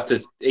have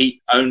to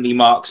eat only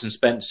Marks and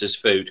Spencer's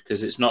food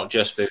because it's not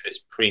just food;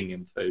 it's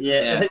premium food.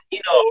 Yeah.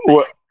 You know.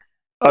 Well,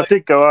 I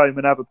did go home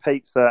and have a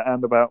pizza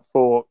and about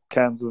 4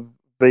 cans of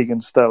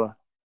vegan Stella.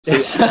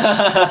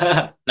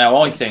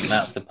 Now I think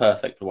that's the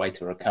perfect way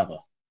to recover.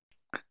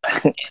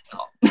 It's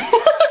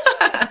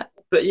not.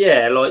 But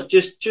yeah, like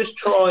just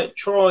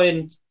try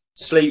and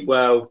sleep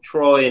well,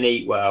 try and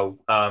eat well.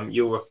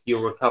 You'll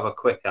recover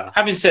quicker.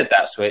 Having said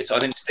that, Switz,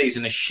 I think Steve's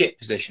in a shit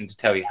position to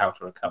tell you how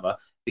to recover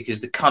because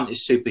the cunt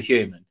is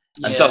superhuman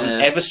and doesn't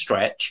ever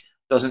stretch,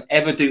 doesn't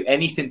ever do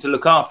anything to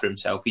look after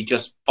himself. He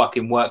just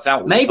fucking works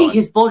out all the time.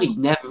 His body's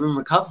never in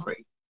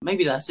recovery.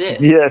 Maybe that's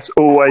it. Yes,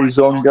 always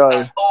on go.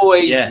 It's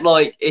always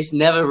like it's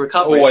never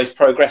recovering. It's always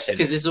progressing.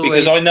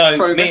 Because I know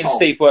me and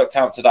Steve worked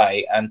out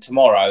today, and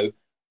tomorrow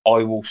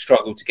I will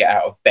struggle to get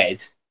out of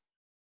bed.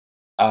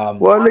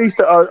 Well, at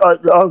least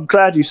I'm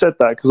glad you said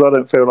that because I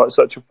don't feel like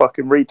such a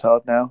fucking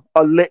retard now.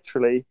 I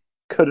literally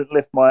couldn't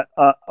lift my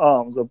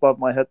arms above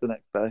my head the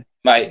next day.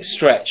 Mate,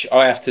 stretch.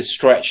 I have to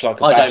stretch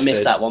like a bastard. I don't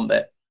miss that one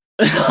bit.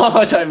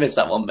 I don't miss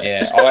that one bit.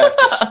 Yeah,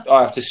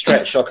 I have to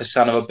stretch like a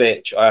son of a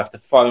bitch. I have to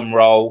foam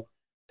roll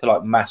to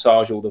like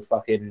massage all the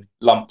fucking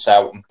lumps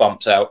out and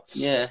bumps out.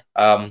 Yeah.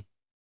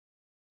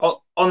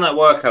 On that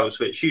workout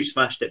switch, you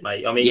smashed it,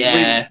 mate. I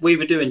mean, we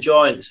were doing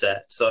giant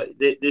sets, so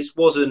this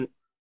wasn't.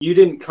 You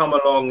didn't come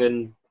along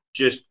and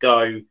just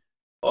go,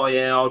 oh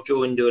yeah, I'll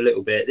join, do a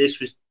little bit.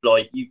 This was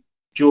like you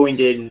joined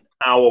in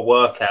our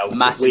workout.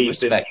 Massive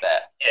respect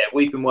there. Yeah,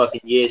 we've been working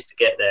years to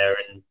get there,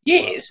 and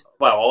years.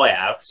 Well, I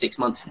have 6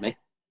 months for me.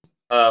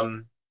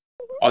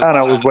 And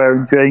I was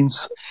wearing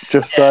jeans,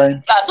 just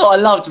saying. That's what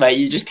I loved, mate.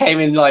 You just came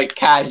in like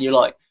cash and you're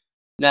like,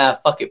 nah,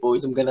 fuck it,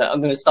 boys. I'm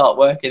gonna start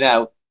working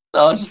out.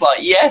 So I was just like,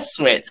 yes,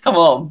 Switz, come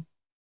on.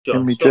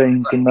 In me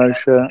jeans and no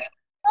shirt.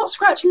 Stop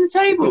scratching the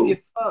table. With your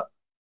foot.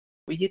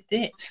 With your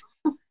dick.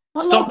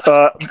 Stop.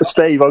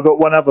 Steve, I got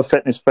one other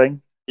fitness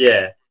thing.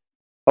 Yeah.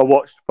 I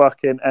watched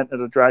fucking Enter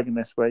the Dragon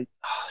this week.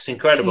 Oh, it's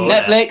incredible.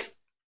 Netflix.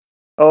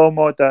 Oh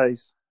my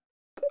days.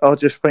 I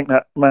just think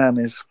that man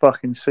is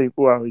fucking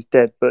super. Well, he's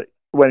dead, but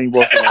when he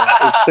wasn't,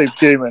 he's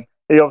superhuman.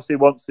 He obviously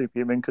wants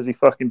superhuman because he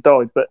fucking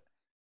died, but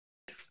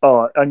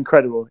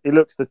incredible. He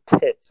looks the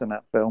tits in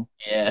that film.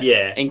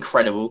 Yeah.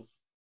 Incredible.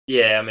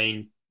 Yeah, I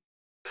mean,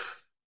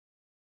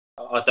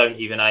 I don't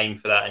even aim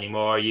for that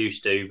anymore. I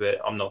used to, but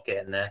I'm not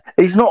getting there.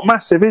 He's not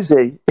massive, is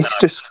he? He's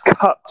just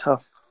cut to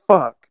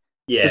fuck.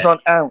 Yeah. There's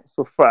not an ounce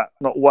of fat,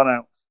 not 1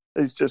 ounce.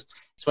 He's just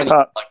It's when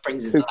cut. he like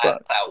brings his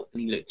hands out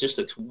and he just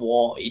looks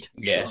wide.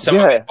 Yeah, So- some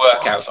of his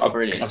workouts,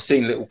 Brilliant. I've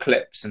seen little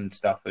clips and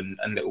stuff and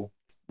little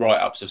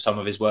write-ups of some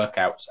of his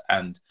workouts,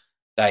 and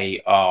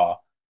they are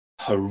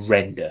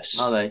horrendous.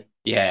 Are they?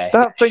 Yeah.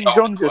 That thing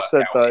Charlotte's John just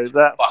said, workout though, is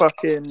that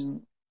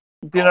fucking...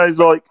 You know,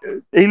 like,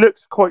 he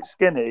looks quite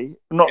skinny.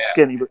 Not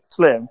skinny, but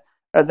slim.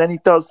 And then he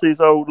does these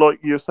old, like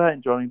you were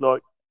saying, Johnny,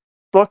 like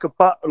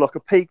a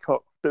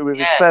peacock with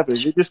his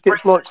feathers. It just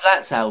gets like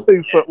that's out.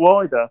 2 foot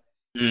wider.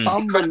 Mm.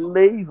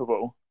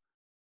 Unbelievable.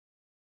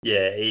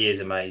 Yeah, he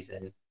is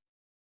amazing.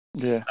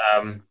 Yeah.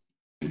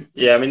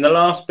 Yeah, I mean, the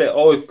last bit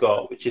I've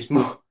got, which is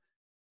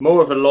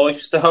more of a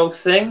lifestyle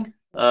thing,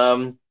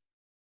 I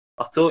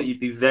thought you'd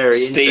be very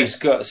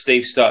interested.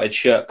 Steve started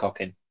shirt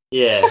cocking.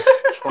 Yeah,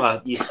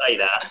 well, you say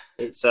that.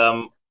 It's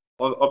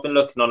I've been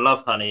looking on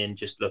Love Honey and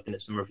just looking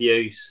at some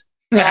reviews.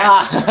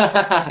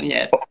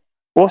 Yeah.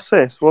 What's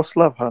this? What's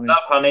Love Honey?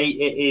 Love Honey,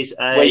 it is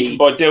a... Where you can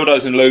buy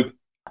dildos and lube.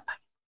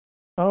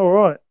 Oh,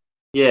 right.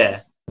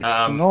 Yeah.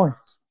 Nice.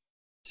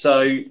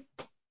 So,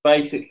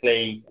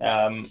 basically...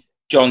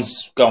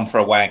 John's gone for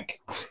a wank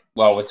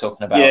while we're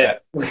talking about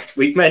it.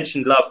 We've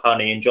mentioned Love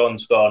Honey and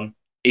John's gone.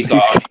 He's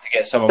like, I need to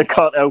get some of He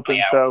can't help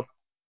himself.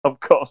 I've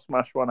got to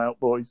smash one out,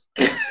 boys.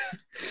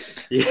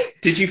 Yeah.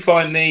 Did you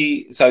find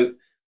So,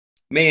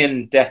 me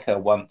and Decca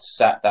once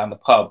sat down the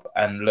pub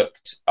and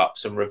looked up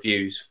some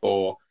reviews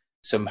for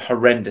some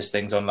horrendous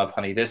things on Love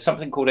Honey. There's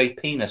something called a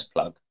penis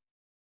plug.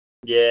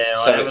 Yeah.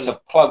 So it's a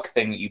plug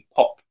thing that you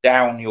pop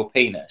down your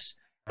penis.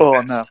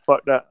 Oh, no,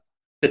 fuck that.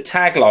 The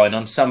tagline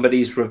on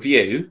somebody's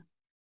review,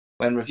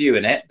 when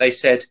reviewing it, they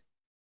said,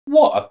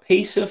 "What a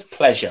piece of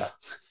pleasure."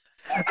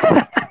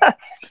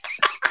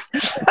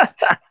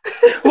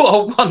 What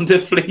a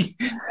wonderfully...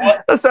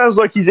 That sounds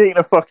like he's eating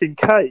a fucking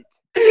cake.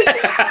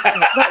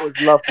 That was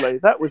lovely.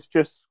 That was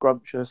just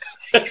scrumptious.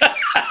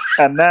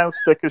 And now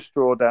stick a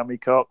straw down me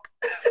cock.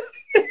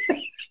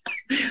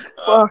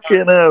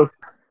 Fucking hell.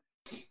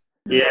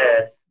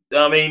 Yeah.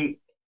 I mean,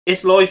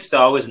 it's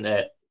lifestyle, isn't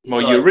it?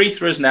 My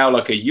urethra's now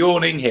like a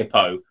yawning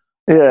hippo.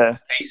 Yeah.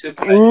 Piece of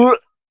pleasure. Oh,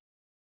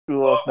 I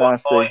want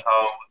that's my nasty.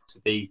 hole to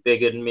be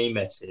bigger than me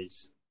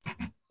missus.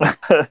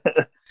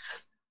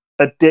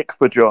 A dick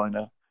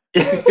vagina.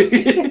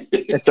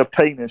 It's a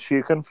penis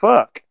you can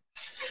fuck.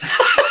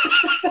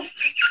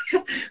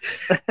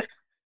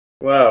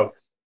 Well,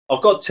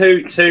 I've got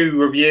two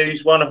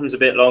reviews. One of them's a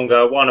bit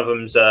longer. One of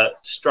them's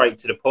straight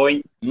to the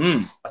point.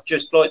 I'd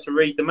just like to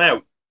read them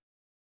out.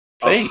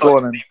 Please. I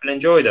hope people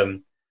enjoy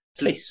them.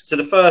 Please. So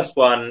the first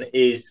one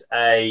is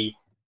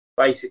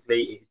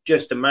basically it's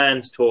just a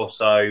man's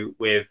torso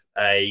with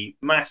a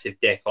massive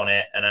dick on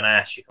it and an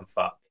ass you can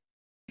fuck.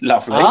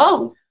 Lovely.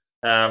 Oh.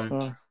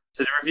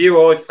 So the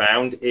review I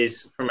found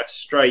is from a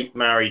straight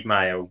married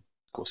male.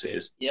 Of course it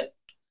is. Yep.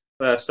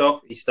 First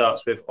off, he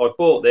starts with, "I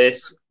bought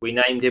this. We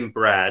named him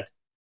Brad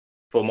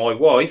for my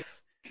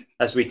wife,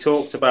 as we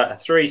talked about a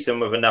threesome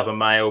with another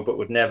male, but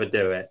would never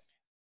do it."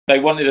 They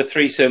wanted a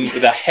threesome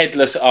with a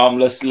headless,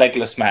 armless,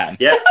 legless man.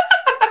 Yep.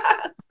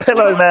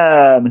 Pillow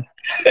man.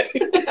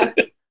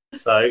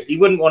 So he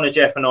wouldn't want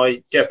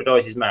to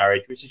jeopardize his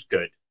marriage, which is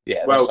good.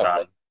 Yeah, Well that's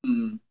done.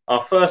 Mm.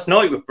 Our first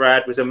night with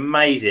Brad was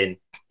amazing.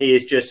 He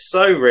is just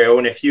so real,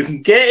 and if you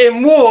can get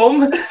him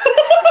warm,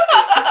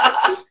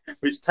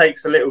 which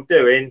takes a little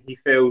doing, he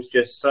feels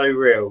just so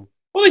real.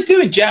 What are they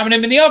doing? Jamming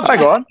him in the oven?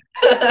 Hang on.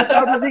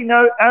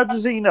 How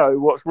does he know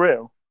what's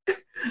real?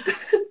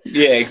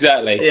 Yeah,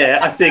 exactly. Yeah,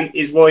 I think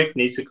his wife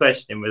needs to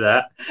question him with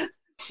that.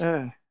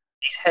 Yeah.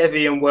 He's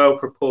heavy and well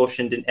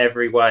proportioned in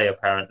every way,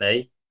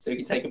 apparently. So he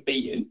can take a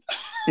beating.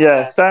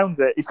 Yeah, sounds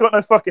it. He's got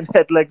no fucking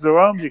head, legs, or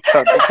arms, you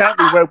cunt. He can't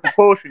be well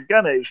proportioned,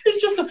 can he?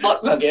 It's just a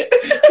fuck nugget.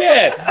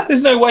 Yeah,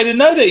 there's no way to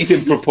know that he's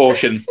in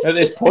proportion at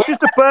this point. It's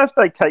just a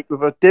birthday cake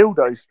with a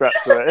dildo strapped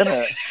to it,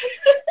 isn't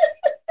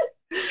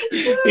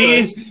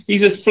it?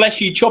 He's a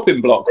fleshy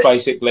chopping block,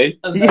 basically.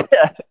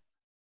 Yeah.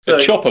 So A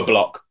chopper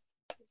block.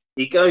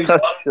 he goes A on.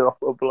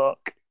 chopper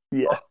block.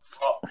 Yes.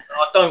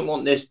 I don't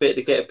want this bit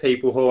to get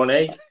people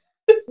horny.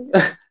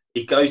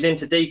 He goes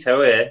into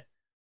detail here.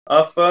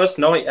 Our first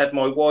night had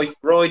my wife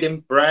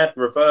riding Brad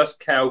reverse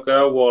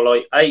cowgirl while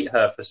I ate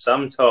her for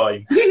some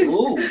time.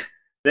 Ooh.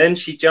 Then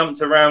she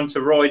jumped around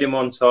to ride him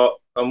on top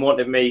and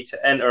wanted me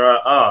to enter her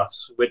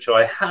arse, which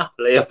I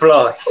happily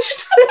obliged.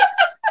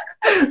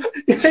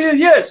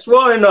 Yes,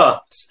 why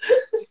not?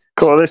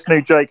 Cool, this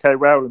new J.K.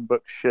 Rowling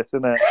book shit,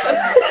 isn't it?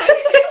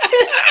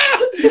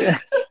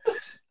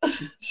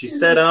 She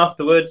said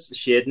afterwards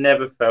she had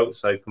never felt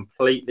so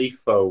completely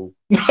full.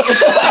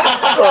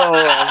 Oh,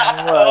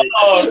 mate.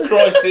 Oh,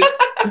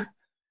 Christ.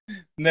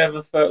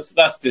 Never felt...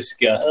 That's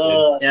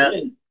disgusting. Yeah.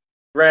 Brilliant.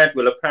 Brad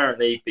will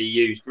apparently be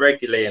used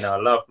regularly in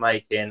our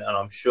lovemaking, and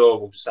I'm sure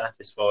will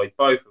satisfy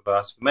both of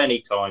us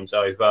many times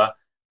over,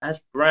 as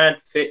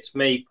Brad fits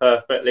me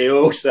perfectly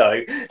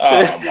also.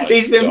 Oh, So my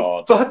he's been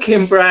God.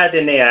 fucking Brad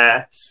in the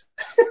ass.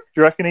 Do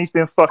you reckon he's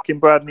been fucking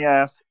Brad in the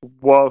ass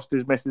whilst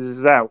his missus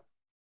is out?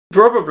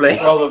 Probably.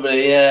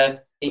 Probably, yeah.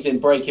 He's been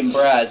breaking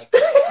Brad.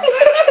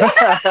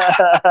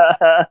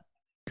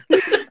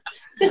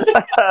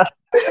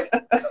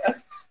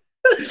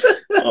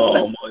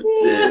 Oh, my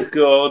dear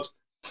God.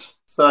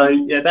 So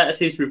yeah, that's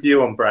his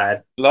review on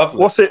Brad. Lovely.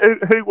 What's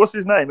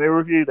his name? Who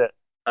reviewed it?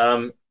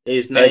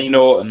 His Ed name.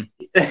 Norton.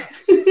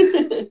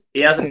 He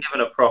hasn't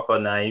given a proper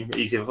name.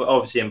 He's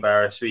obviously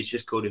embarrassed, so he's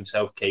just called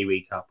himself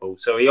Kiwi Couple.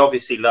 So he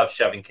obviously loves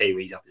shoving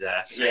kiwis up his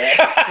ass. Yeah.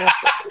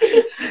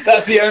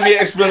 That's the only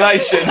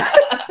explanation.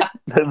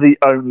 The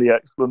only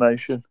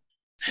explanation.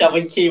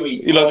 Shoving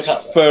kiwis. He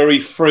likes furry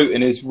fruit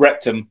in his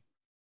rectum.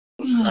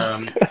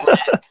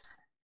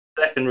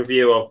 Second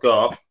review I've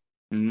got.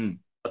 Mm.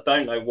 I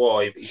don't know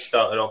why, but he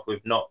started off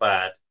with not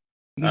bad.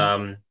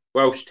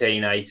 Welsh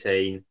teen,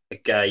 18, a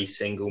gay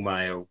single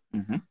male.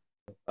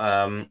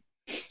 Mm-hmm.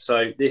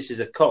 So this is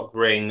a cock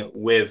ring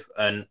with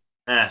an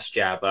ass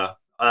jabber.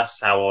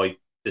 That's how I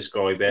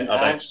describe it.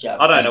 I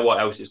don't know what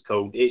else it's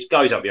called. It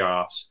goes up your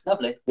ass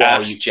Lovely. while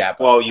Ass you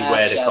jabber.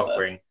 wear the jabber. cock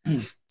ring.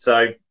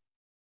 So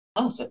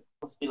Oh, so it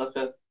must be like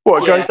a...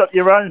 What, it Yeah. goes up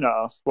your own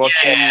ass?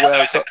 Yeah, so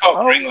it's a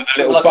cock ring with a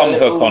little Like a bum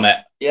little- hook on it.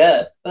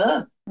 Yeah.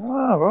 Ah,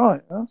 Oh,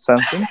 right. That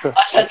sounds interesting.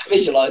 I just had to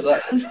visualise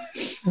that.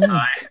 So,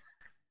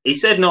 he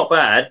said not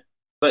bad,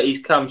 but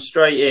he's come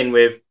straight in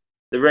with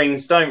the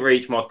rings don't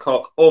reach my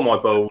cock or my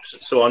balls,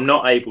 so I'm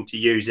not able to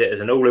use it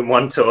as an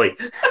all-in-one toy.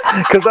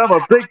 Because I'm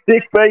a big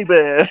dick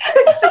baby.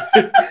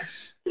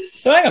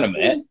 So hang on a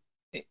minute.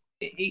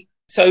 He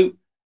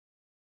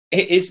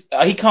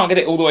can't get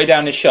it all the way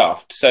down his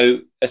shaft. So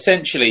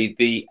essentially,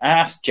 the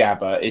ass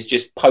jabber is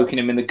just poking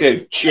him in the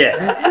gooch. Yeah,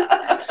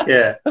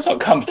 yeah. That's not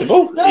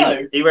comfortable.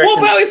 No. He What reckons,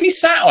 about if he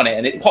sat on it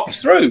and it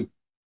pops through?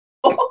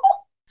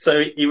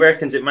 so he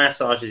reckons it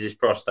massages his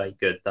prostate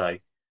good though.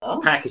 Oh,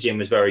 Packaging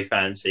was very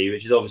fancy,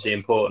 which is obviously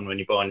important when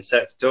you're buying a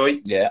sex toy.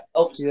 Yeah.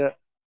 obviously. Yeah.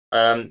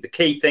 The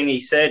key thing he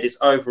said is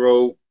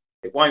overall,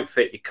 it won't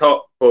fit your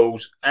cock,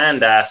 balls,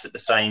 and ass at the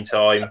same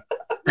time.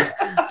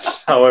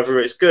 However,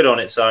 it's good on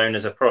its own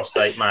as a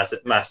prostate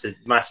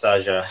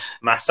massager.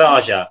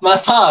 Massager.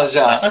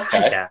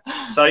 Okay.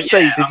 So yeah,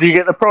 Steve, did you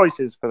get the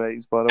prices for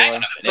these, by the Hang way?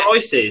 on a minute.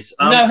 prices.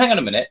 No, hang on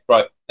a minute.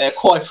 Right. They're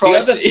quite The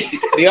other,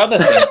 pricey. the other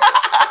thing.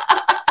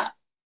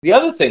 The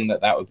other thing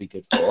that would be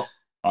good for.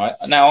 Right.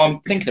 Now I'm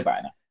thinking about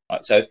it now.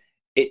 Right. So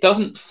it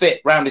doesn't fit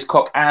round his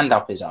cock and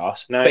up his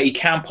arse, No. but he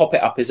can pop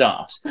it up his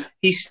arse.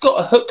 He's got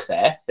a hook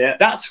there. Yeah.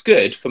 That's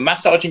good for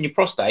massaging your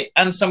prostate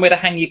and somewhere to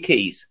hang your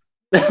keys.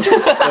 There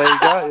you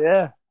go,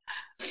 yeah.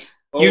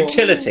 Or,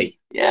 Utility.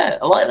 Yeah,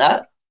 I like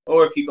that.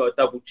 or if you've got a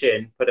double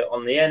chin, put it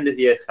on the end of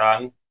your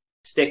tongue,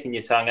 sticking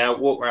your tongue out,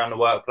 walk around the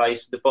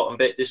workplace with the bottom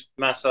bit just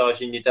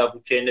massaging your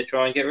double chin to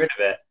try and get rid of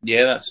it.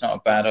 Yeah, that's not a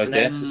bad It's an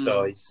idea.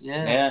 exercise.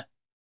 Yeah. Yeah.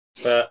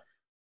 But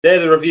they're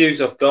the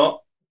reviews I've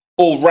got.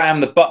 Or ram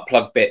the butt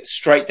plug bit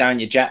straight down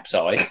your Jap's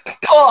eye.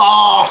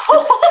 Oh!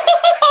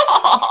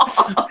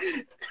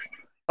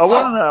 I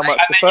want to know how much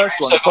the first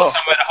one Also got cost.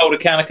 somewhere to hold a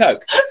can of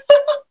Coke.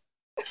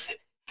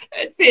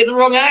 It'd be at the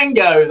wrong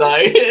angle, though.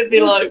 It'd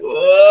be like,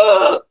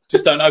 whoa.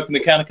 Just don't open the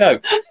can of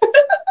Coke.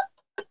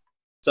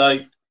 So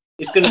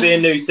it's going to be a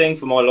new thing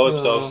for my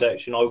lifestyle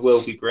section. I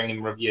will be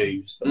bringing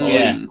reviews. That I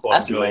Yeah, quite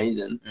That's enjoy.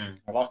 amazing.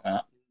 I like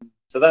that.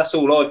 So that's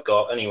all I've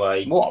got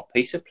anyway. What a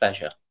piece of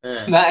pleasure.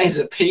 Yeah. That is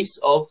a piece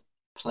of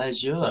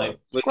pleasure. So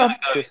we're going to go.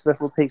 Scrumptious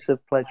little piece of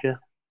pleasure.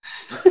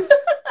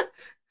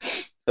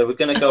 So we're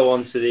going to go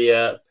on to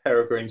the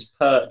Peregrine's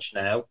Perch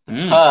now.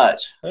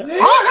 Perch.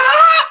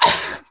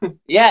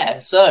 Yeah,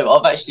 so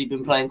I've actually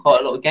been playing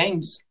quite a lot of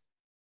games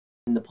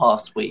in the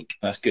past week.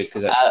 That's good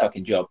because that's your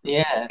fucking job.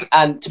 Yeah,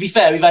 and to be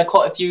fair, we've had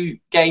quite a few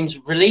games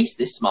released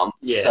this month,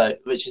 Yeah. so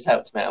which has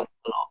helped me out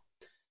a lot.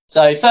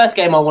 So, first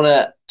game I want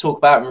to talk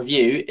about and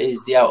review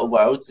is The Outer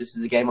Worlds. This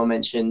is a game I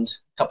mentioned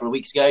a couple of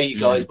weeks ago. You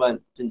guys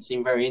didn't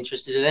seem very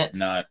interested in it.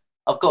 No.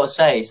 I've got to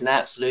say, it's an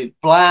absolute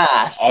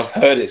blast. I've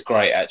heard it's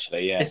great,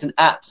 actually, yeah. It's an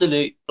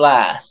absolute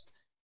blast.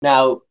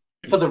 Now,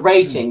 for the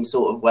rating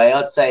sort of way,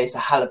 I'd say it's a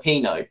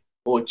jalapeno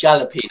or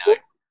jalapeno,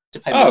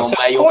 depending on so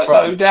where it's you're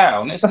quite low from.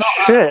 down. It's not...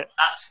 Shit.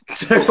 That's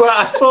 2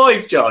 out of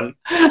 5, John.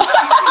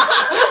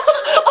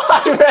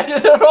 I read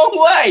it the wrong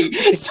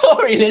way.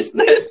 Sorry,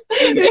 listeners.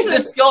 It's a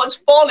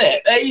Scotch bonnet.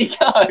 There you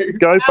go.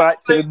 Go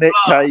back to the Nick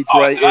Cage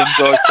ratings,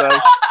 I say.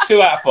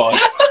 2 out of 5.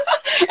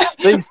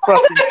 These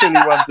fucking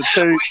silly ones are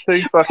too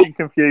fucking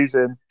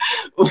confusing.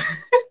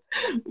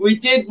 We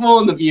did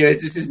warn the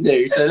viewers this is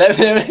new, so let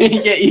me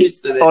get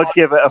used to this. I'd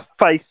give it a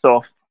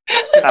face-off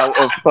out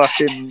of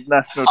fucking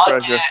National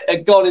Treasure. A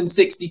Gone in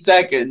 60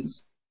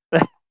 Seconds.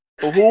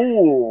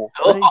 Oh,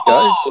 there you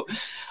go.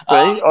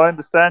 See, I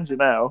understand you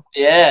now.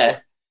 Yeah.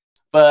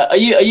 But are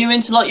you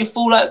into like your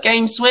Fallout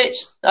game Switch?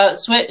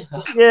 Switch?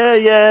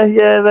 Yeah,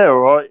 they're all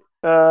right.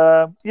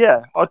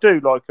 Yeah, I do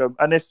like them.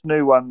 And this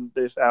new one,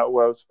 this Outer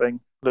Worlds thing,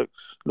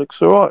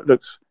 looks all right.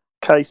 Looks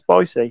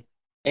spicy.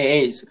 It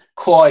is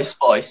quite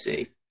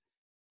spicy.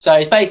 So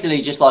it's basically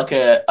just like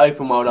a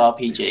open world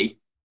RPG.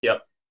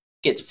 Yep.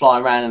 Get to fly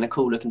around in a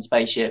cool looking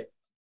spaceship,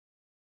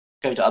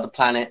 go to other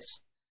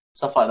planets,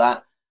 stuff like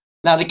that.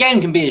 Now the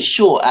game can be as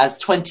short as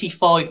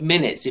 25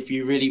 minutes if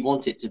you really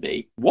want it to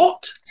be.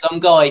 What? Some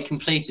guy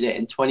completed it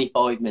in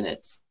 25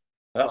 minutes.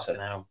 That's it.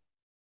 Now.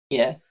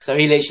 Yeah. So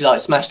he literally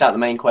like smashed out the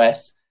main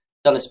quest,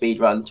 done a speed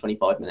run,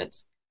 25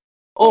 minutes.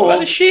 Or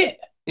What shit?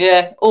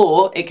 yeah,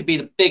 or it could be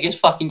the biggest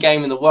fucking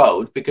game in the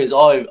world because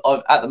I've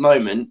at the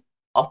moment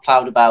I've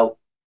ploughed about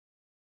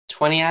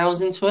 20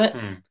 hours into it.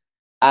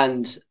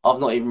 And I've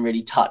not even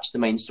really touched the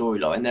main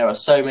storyline. There are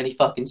so many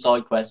fucking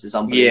side quests. It's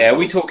unbelievable. Yeah,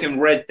 we talking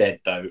Red Dead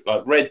though.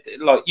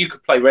 Like you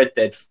could play Red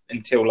Dead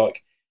until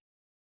like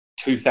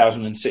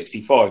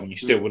 2065, and you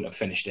still wouldn't have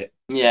finished it.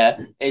 Yeah,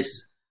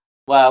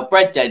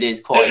 Red Dead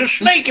is quite. There's a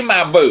snake in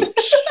my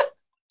boots.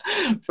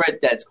 Red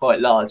Dead's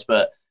quite large,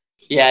 but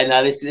yeah,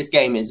 no, this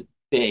game is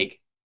big.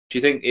 Do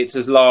you think it's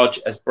as large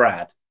as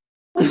Brad?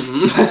 Do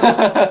you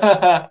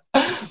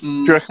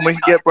reckon we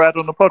can get Brad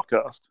on the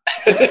podcast?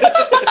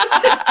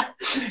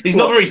 He's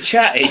not very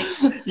chatty.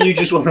 You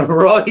just want to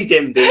ride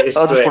him, do you? I just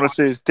want to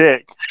see his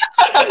dick.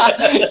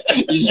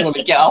 You just want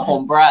to get up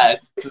on Brad.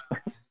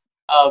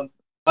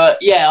 But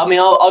yeah, I mean,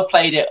 I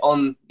played it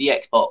on the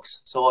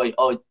Xbox, so I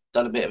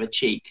done a bit of a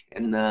cheek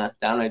and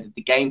downloaded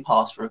the Game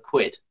Pass for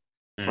 £1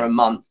 for a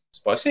month.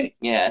 Spicy.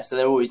 Yeah, so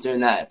they're always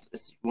doing that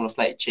if you want to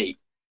play it cheap.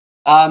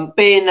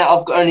 Being that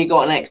I've only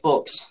got an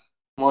Xbox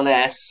One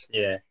S,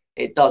 yeah,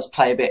 it does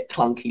play a bit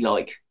clunky,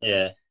 like.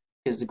 Yeah.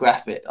 Because the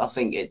graphic, I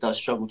think it does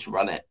struggle to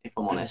run it, if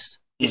I'm honest.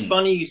 It's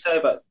funny you say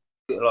about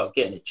like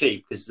getting it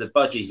cheap because the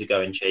budgies are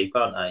going cheap,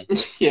 aren't they?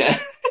 Yeah.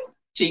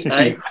 Cheap.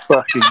 You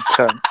fucking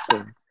cunt.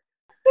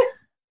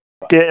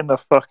 Get in the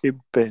fucking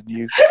bin,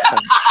 you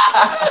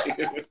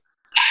cunt.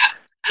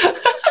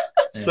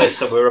 Switch,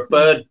 so we're a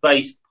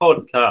bird-based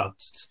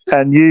podcast.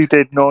 And you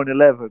did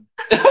 9/11.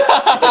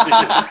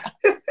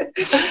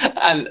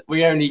 And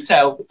we only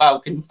tell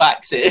Falcon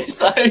facts here,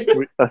 so...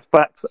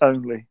 Facts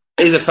only.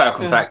 Here's a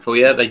Falcon fact for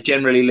you.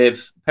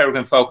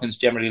 Peregrine falcons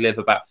generally live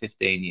about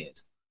 15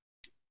 years.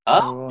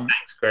 Oh,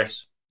 thanks,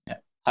 Chris. Yeah.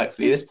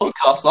 Hopefully this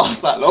podcast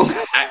lasts that long.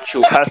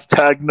 Actual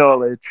hashtag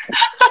knowledge.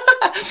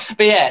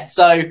 But yeah,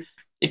 so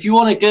if you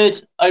want a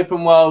good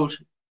open world,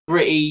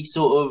 gritty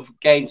sort of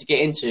game to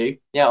get into,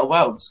 The Outer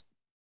Worlds.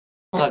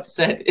 Like I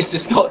said, it's the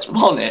Scotch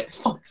bonnet.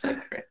 Fuck's sake,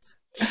 Chris.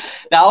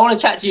 Now I want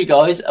to chat to you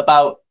guys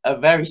about a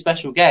very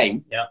special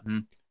game. Yeah.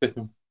 And it's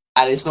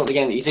not the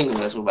game that you think I'm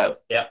going to talk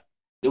about. Yeah.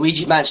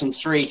 Luigi's Mansion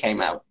 3 came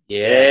out.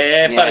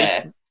 Yeah,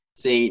 buddy.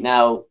 See,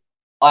 now,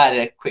 I had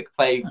a quick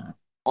play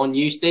on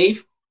you,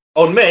 Steve.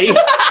 On me?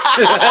 Love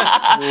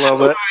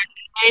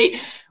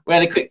it. We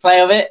had a quick play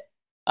of it.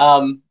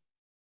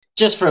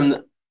 Just from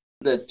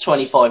the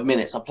 25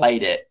 minutes I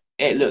played it,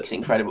 it looks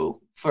incredible.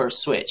 For a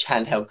Switch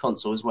handheld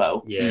console as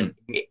well. Yeah.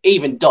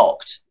 Even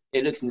docked,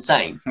 it looks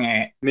insane.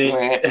 Me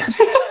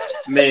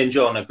and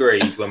John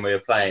agreed when we were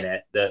playing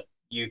it that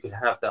you could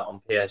have that on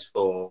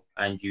PS4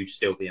 and you'd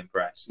still be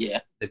impressed.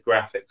 Yeah. The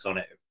graphics on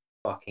it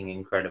are fucking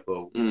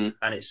incredible. And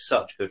it's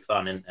such good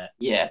fun, isn't it?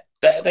 Yeah.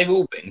 They've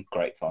all been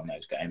great fun,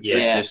 those games. Yeah.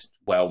 They're just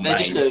well-made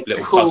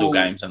little cool, puzzle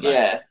games, aren't they?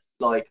 Yeah.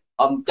 Like,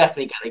 I'm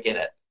definitely going to get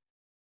it.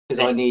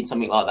 Because I need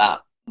something like that.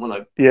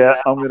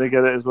 Yeah, I'm going to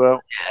get it as well.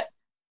 Yeah.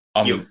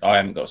 I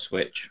haven't got a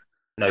Switch.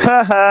 No.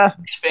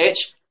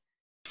 Bitch.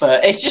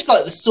 But it's just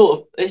like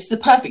it's the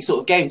perfect sort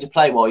of game to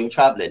play while you're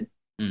travelling.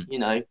 You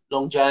know,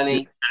 long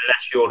journey.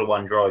 Unless you're the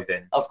one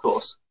driving. Of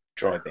course.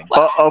 Driving.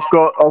 I've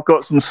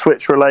got some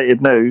Switch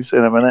related news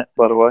in a minute,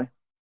 by the way.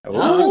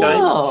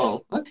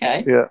 Oh,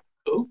 okay. Yeah.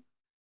 Cool.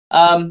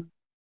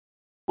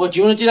 Well, do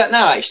you want to do that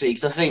now, actually?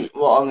 Because I think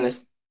what I'm going to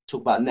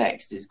talk about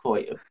next is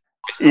quite a...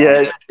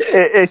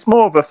 It's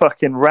more of a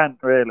fucking rant,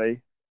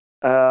 really.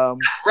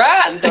 Rant?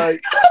 So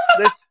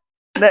this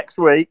next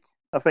week,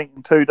 I think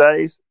in 2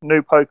 days,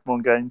 new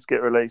Pokemon games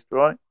get released,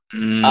 right?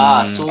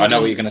 I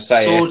know what you're going to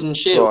say. Sword and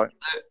Shield.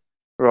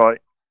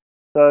 Right.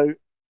 So,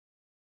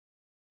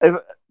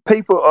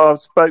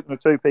 I've spoken to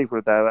 2 people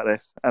today about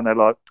this, and they're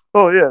like,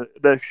 "Oh yeah,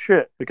 they're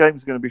shit. The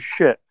game's going to be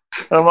shit."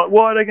 And I'm like,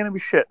 "Why are they going to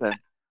be shit then?"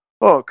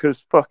 "Oh,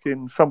 because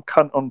fucking some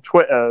cunt on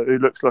Twitter who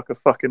looks like a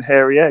fucking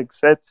hairy egg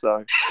said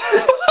so."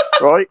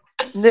 Right?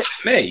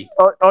 Me?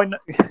 I know.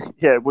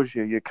 Yeah, it was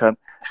you cunt.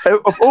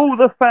 Of all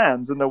the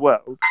fans in the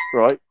world,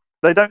 right?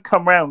 They don't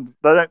come out of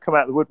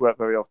the woodwork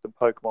very often,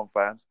 Pokemon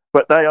fans,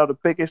 but they are the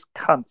biggest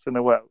cunts in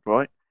the world,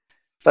 right?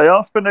 They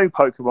ask for new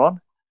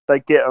Pokemon, they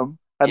get them,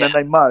 and then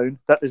they moan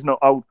that there's not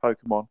old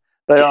Pokemon.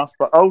 They ask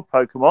for old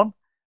Pokemon,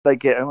 they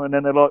get them, and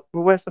then they're like,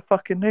 "Well, where's the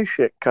fucking new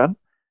shit, cunt?"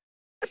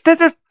 They're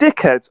just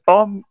dickheads.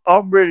 I'm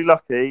really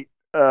lucky.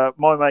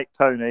 My mate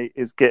Tony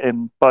is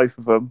getting both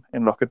of them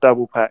in like a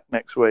double pack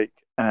next week,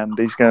 and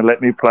he's going to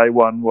let me play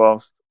one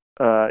whilst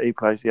he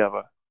plays the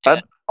other.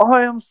 And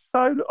I am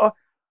so.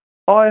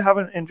 I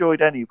haven't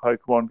enjoyed any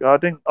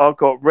Pokemon. I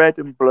got red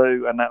and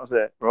blue, and that was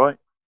it, right?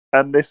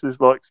 And this is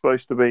like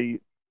supposed to be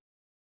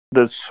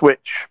the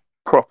Switch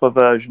proper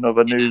version of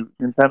a new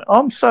Nintendo.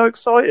 I'm so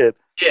excited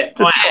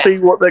to see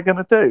what they're going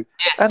to do.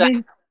 Yeah, and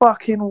these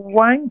fucking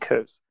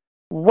wankers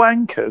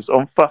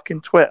on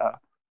fucking Twitter.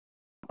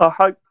 I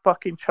hope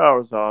fucking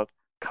Charizard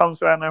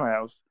comes around their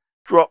house,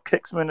 drop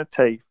kicks them in the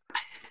teeth,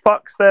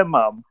 fucks their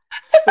mum,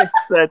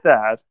 fists their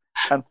dad,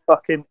 and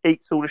fucking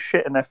eats all the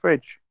shit in their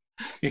fridge.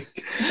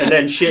 And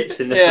then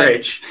shits in the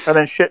fridge. And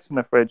then shits in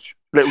the fridge.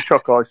 Little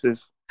choc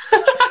ices.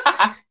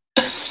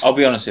 I'll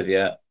be honest with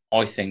you.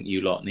 I think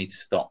you lot need to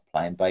stop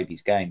playing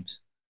babies'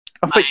 games.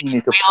 I think you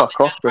need to fuck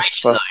off,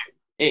 Christopher.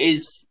 It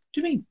is. What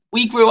do you mean?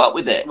 We grew up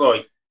with it.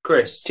 Right,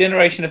 Chris.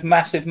 Generation of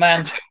massive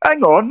man.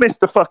 Hang on,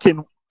 Mr.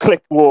 fucking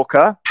Click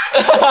Walker.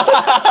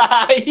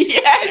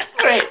 Yes,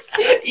 Fritz.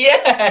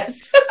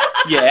 Yes.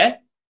 Yeah.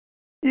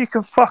 You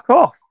can fuck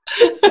off.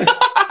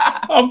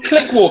 I'm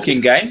click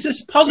walking games.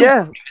 It's a puzzle.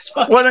 Yeah.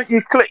 Why don't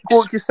you click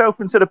walk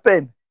yourself into the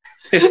bin?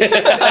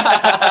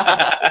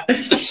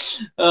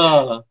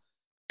 Oh.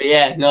 But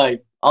yeah, no.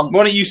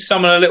 Why don't you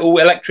summon a little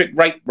electric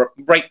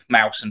rape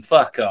mouse and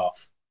fuck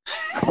off?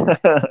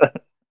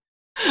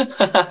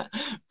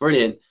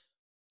 Brilliant.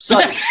 So,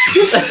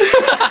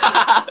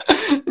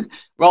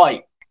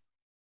 right.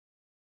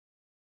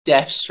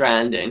 Death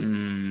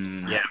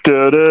Stranding. Yeah.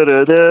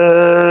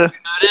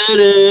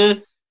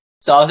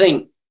 So I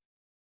think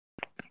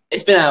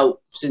it's been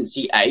out since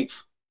the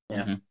 8th.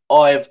 Yeah.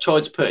 I've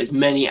tried to put as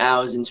many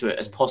hours into it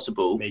as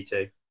possible. Me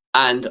too.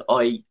 And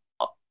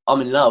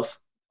I'm in love.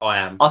 I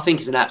am. I think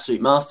it's an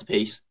absolute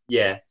masterpiece.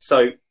 Yeah.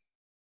 So,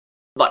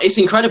 like, it's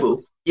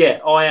incredible. Yeah,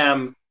 I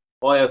am.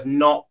 I have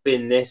not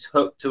been this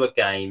hooked to a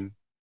game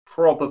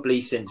probably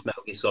since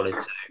Metal Gear Solid 2.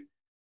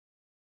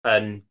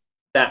 And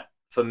that,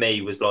 for me,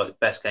 was like the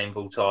best game of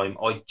all time.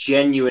 I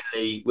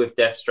genuinely, with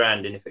Death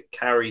Stranding, if it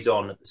carries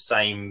on at the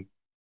same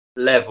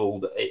level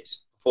that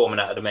it's performing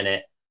at the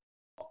minute,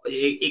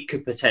 it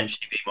could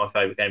potentially be my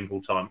favourite game of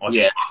all time. I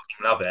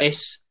fucking love it.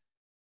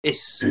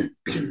 It's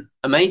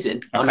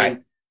amazing. Okay.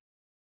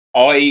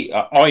 I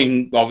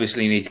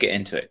obviously need to get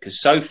into it because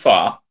so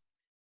far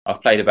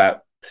I've played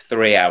about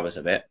 3 hours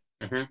of it,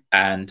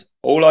 and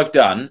all I've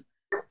done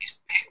is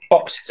pick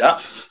boxes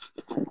up,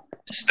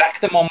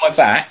 stack them on my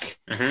back,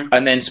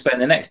 and then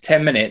spend the next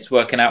 10 minutes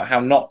working out how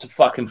not to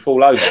fucking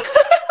fall over.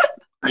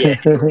 Yeah,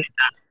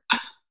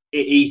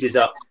 it eases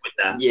up with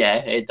that. Yeah,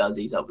 it does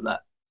ease up with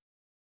that.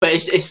 But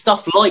it's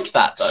stuff like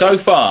that, though. So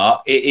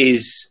far, it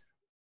is.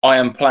 I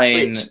am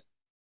playing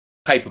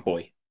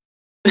Paperboy.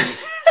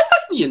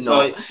 You're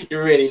not.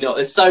 You're really not.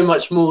 There's so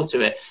much more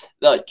to it.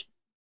 Like,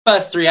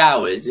 first 3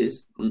 hours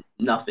is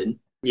nothing.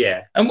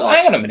 Yeah. And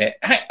hang on a minute.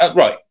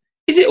 Right.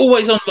 Is it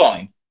always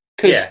online?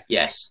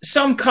 Yes.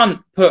 Some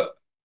cunt put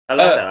a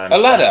ladder. A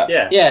ladder.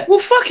 Yeah. Well,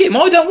 fuck him.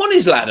 I don't want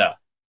his ladder.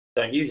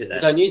 Don't use it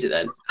then. Don't use it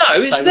then. No,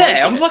 it's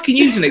there. I'm fucking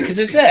using it because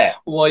it's there.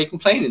 Why are you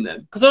complaining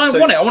then? Because I don't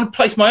want it. I want to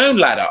place my own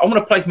ladder. I want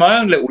to place my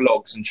own little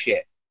logs and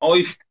shit.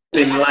 I've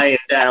been laying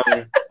down.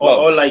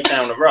 I laid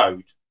down a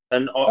road.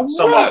 And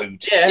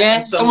road?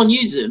 Yeah, someone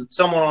uses them.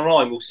 Someone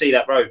online will see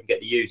that road and get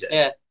to use it.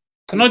 Yeah.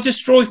 Can I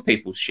destroy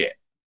people's shit?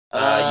 You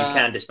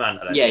can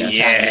dismantle it. Yeah, you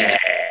can. Yeah.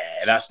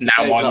 That's now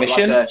my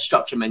mission. Like a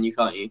structure menu,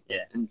 can't you?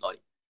 Yeah. And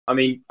I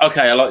mean,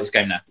 okay, I like this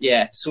game now.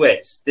 Yeah.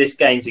 Switch. This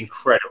game's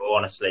incredible,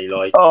 honestly.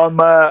 Like, so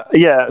I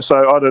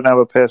don't have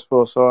a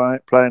PS4, so I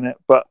ain't playing it.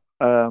 But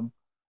we'll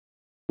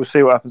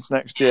see what happens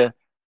next year.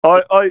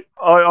 I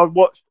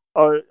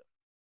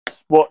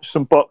watched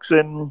some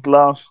boxing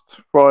last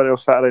Friday or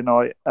Saturday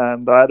night,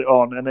 and I had it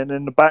on. And then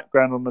in the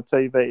background on the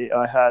TV,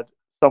 I had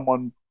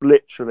someone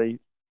literally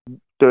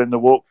doing the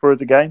walkthrough of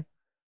the game.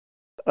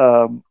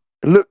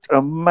 It looked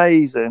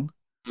amazing.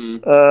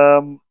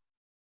 I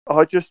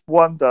just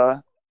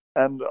wonder,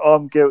 and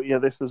I'm guilty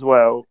of this as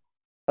well,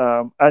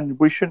 and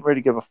we shouldn't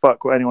really give a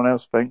fuck what anyone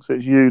else thinks.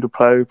 It's you, the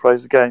player who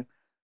plays the game,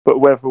 but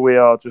whether we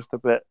are just a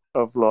bit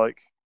of like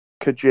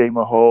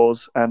Kojima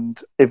whores,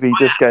 and if he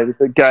just gave us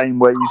a game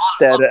where you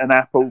stared at an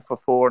apple for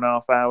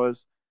 4.5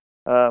 hours,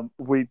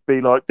 we'd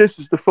be like, this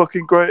is the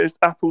fucking greatest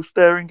apple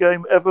staring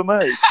game ever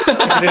made.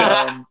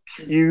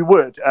 You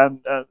would, and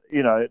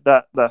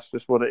that's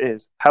just what it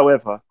is.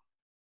 However,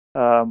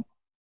 I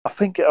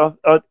think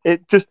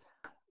it just,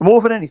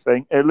 more than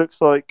anything, it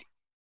looks like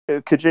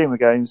Kojima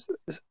games.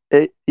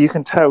 You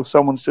can tell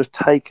someone's just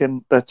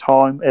taken their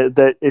time.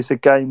 It's a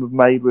game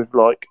made with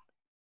like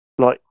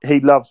he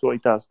loves what he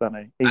does, doesn't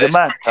he? He's a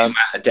man. Amount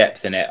of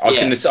depth in it. I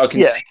can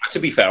see. To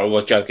be fair, I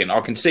was joking.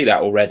 I can see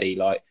that already.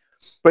 Like,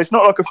 but it's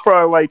not like a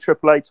throwaway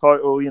AAA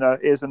title.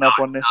 Here's another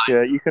one this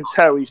year. You can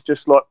tell he's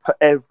just like put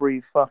every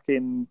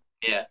fucking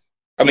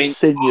I mean,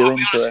 continue I'll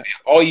be into honest it. with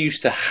you, I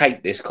used to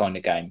hate this kind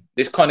of game.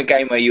 This kind of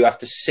game where you have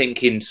to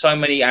sink in so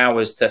many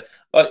hours to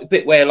like a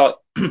bit where like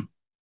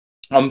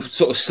I'm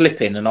sort of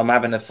slipping and I'm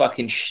having a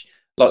fucking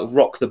like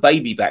rock the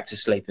baby back to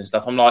sleep and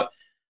stuff. I'm like,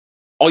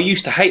 I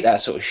used to hate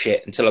that sort of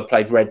shit until I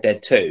played Red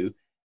Dead 2,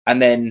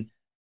 and then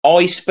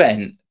I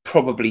spent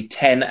probably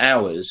 10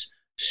 hours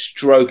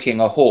stroking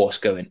a horse,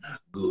 going,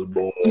 "Good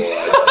boy."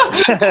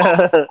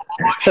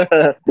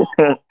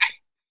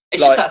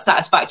 It's just that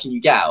satisfaction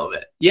you get out of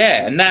it.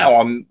 Yeah, and now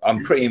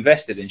I'm pretty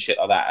invested in shit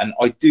like that, and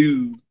I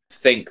do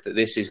think that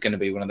this is going to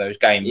be one of those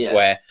games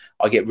where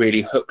I get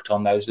really hooked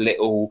on those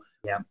little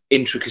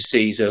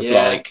intricacies of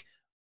like,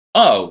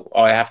 oh,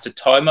 I have to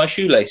tie my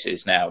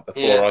shoelaces now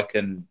before I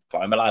can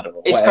climb a ladder.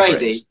 Or it's whatever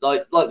crazy. it is.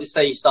 Like they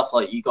say stuff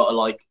like you got to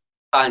like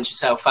balance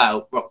yourself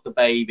out, rock the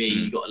baby.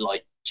 You got to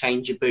like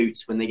change your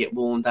boots when they get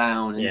worn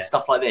down and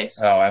stuff like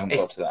this. Oh, I haven't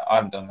got to that. I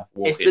haven't done enough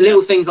walking. It's the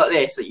little things like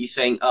this that you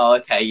think, oh,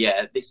 okay,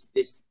 yeah, this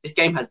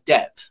game has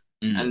depth,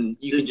 and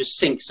you can just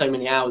sink so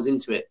many hours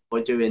into it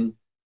by doing.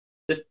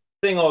 The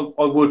thing I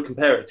would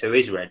compare it to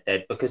is Red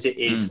Dead, because it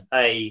is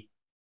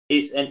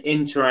it's an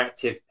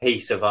interactive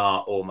piece of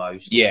art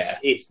almost. Yeah,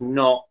 it's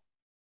not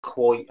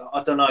quite.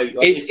 I don't know.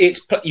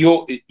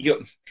 You're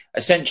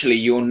essentially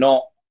you're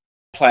not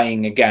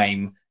playing a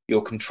game.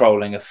 You're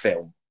controlling a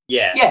film.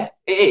 Yeah,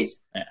 it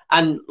is,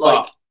 and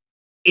like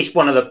it's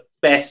one of the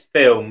best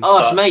films. Oh,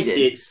 it's amazing.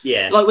 It's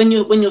like when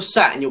you're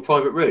sat in your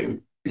private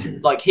room,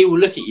 like he will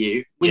look at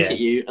you, wink at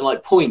you, and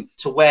like point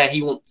to where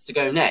he wants to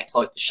go next,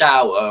 like the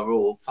shower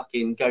or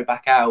fucking go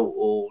back out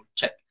or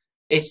check.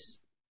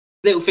 It's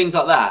little things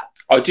like that.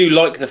 I do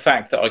like the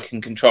fact that I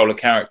can control a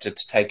character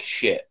to take a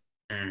shit.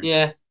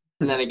 Yeah,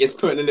 and then it gets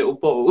put in a little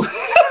bottle.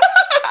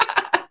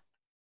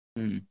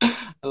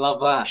 I love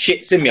that.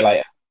 Shit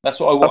simulator. That's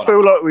what I want. I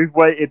feel like we've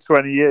waited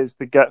 20 years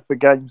for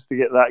games to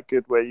get that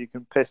good where you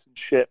can piss and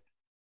shit.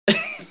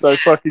 So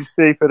fucking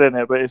stupid, in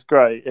it, but it's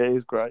great. It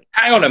is great.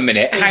 Hang on a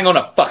minute. Hang on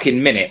a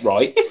fucking minute,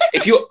 right?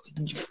 If you're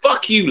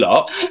fuck you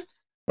lot,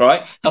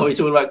 right? Oh, we're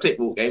talking about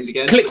Clickwalk games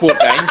again. Clickwalk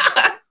games.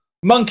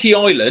 Monkey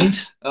Island,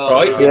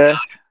 right? Yeah.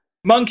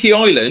 Monkey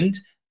Island.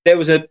 There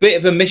was a bit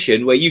of a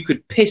mission where you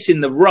could piss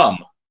in the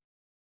rum.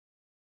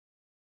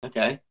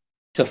 Okay.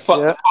 To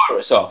fuck the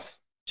pirates off.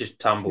 Just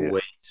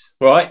tumbleweeds,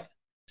 right?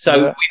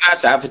 So we've had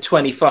that for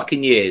 20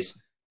 fucking years.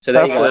 So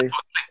there you go.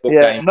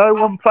 Yeah, no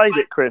one played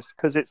it, Chris,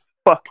 because it's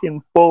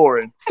fucking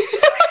boring.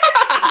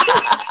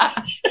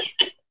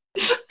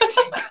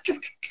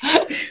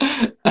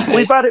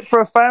 We've had it for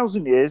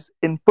 1,000 years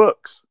in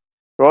books,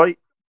 right?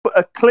 But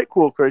a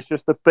Clickwalker is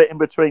just a bit in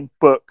between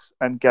books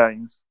and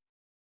games.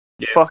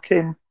 Yeah.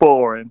 Fucking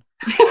boring.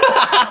 He's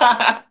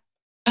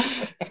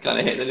kind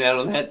of hit the nail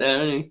on the head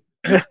there, isn't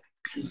he?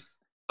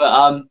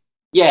 But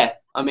yeah,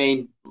 I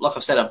mean, like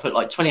I've said, I've put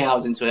like 20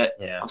 hours into it.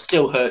 Yeah. I'm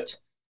still hooked.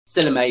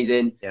 Still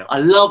amazing. Yeah. I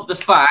love the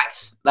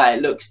fact that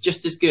it looks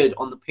just as good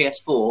on the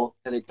PS4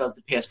 than it does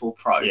the PS4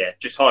 Pro. Yeah,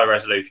 just higher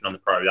resolution on the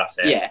Pro, that's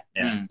it.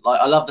 Yeah. Like,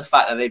 I love the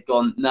fact that they've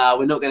gone, no,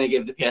 we're not going to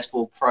give the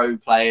PS4 Pro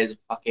players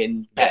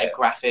fucking better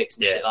graphics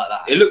and shit like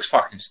that. It looks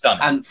fucking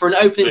stunning. And for an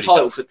opening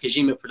title for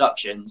Kojima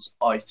Productions,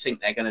 I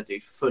think they're going to do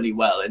fully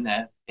well in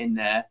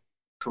their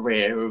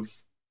career of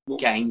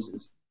games and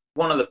stuff.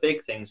 One of the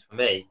big things for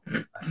me,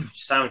 which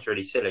sounds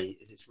really silly,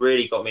 is it's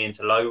really got me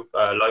into Low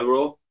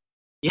Roar.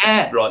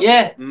 Yeah, like,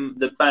 yeah.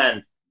 The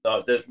band,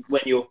 like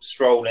when you're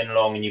strolling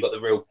along and you've got the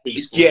real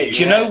peaceful. Yeah,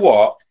 do you know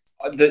what?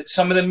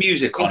 Some of the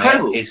music on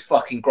it is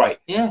fucking great.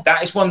 Yeah,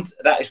 that is one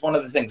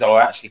of the things I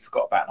actually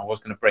forgot about, and I was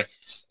going to bring.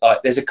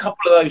 Like, there's a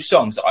couple of those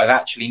songs that I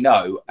actually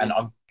know, and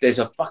there's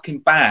a fucking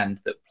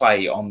band that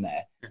play on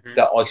there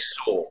that I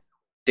saw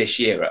this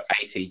year at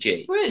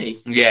ATG. Really?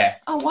 Yeah.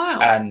 Oh wow.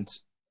 And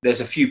there's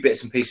a few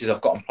bits and pieces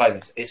I've got on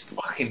playlist. It's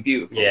fucking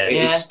beautiful. Yeah, it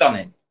is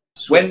stunning.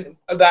 When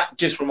that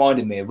just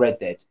reminded me of Red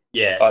Dead.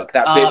 Yeah, like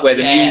that bit where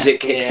the music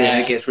kicks in and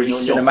it gets really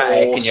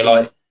cinematic, and you're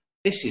like,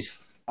 "This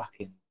is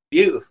fucking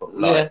beautiful."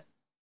 Like,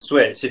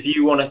 Switz, if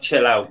you want to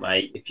chill out,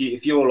 mate,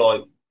 if you're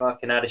like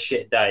fucking had a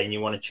shit day and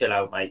you want to chill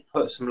out, mate,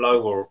 put some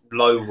Low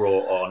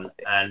Roar on,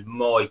 and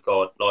my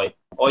God, like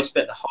I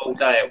spent the whole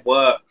day at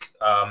work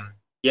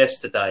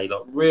yesterday,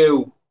 like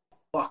real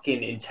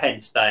fucking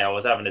intense day. I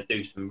was having to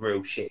do some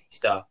real shitty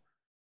stuff.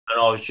 And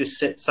I was just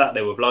sat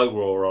there with Low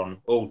Roar on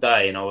all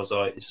day, and I was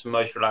like, it's the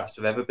most relaxed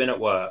I've ever been at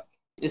work.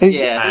 He's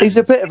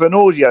a bit of an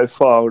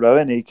audiophile, though,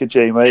 isn't he,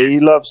 Kojima? He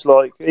loves,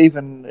 like,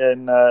 even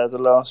in the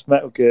last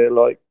Metal Gear,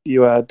 like,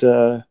 you had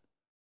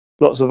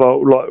lots of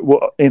old, like,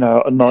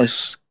 a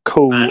nice,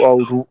 cool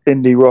old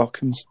indie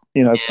rock and,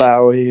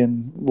 Bowie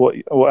and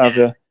whatever.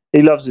 Yeah.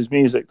 He loves his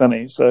music, doesn't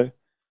he? So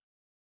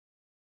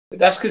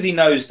that's because he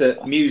knows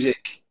that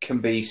music can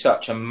be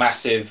such a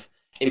massive.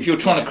 If you're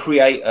trying to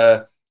create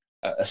a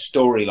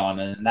storyline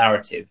and a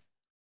narrative,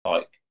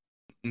 like,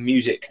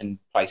 music can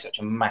play such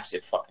a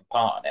massive fucking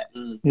part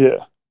in it.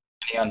 Yeah.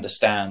 He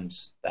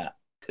understands that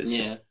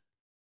because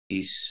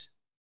he's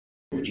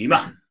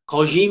Kojima.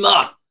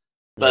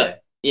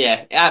 But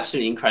yeah,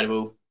 absolutely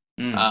incredible.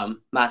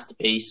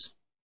 Masterpiece.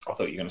 I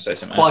thought you were going to say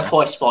something.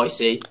 Quite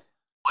spicy.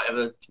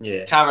 whatever.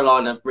 Yeah.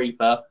 Carolina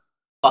Reaper,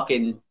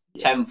 fucking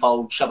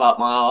tenfold, shove up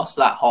my ass.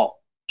 That hot.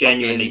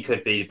 Genuinely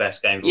could be the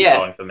best game of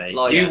all time for me.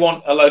 Like, You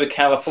want a load of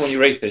California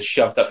Reapers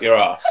shoved up your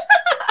ass?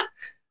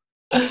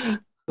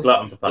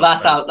 Glutton for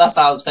punishment. That's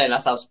how I'm saying.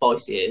 That's how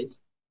spicy it is.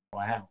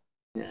 Wow.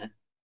 Yeah.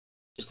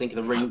 Just think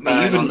of the ring You burn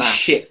on wouldn't that.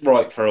 shit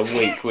right for a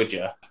week, would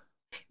you?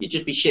 You'd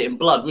just be shitting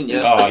blood, wouldn't you?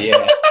 Oh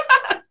yeah.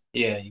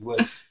 Yeah, you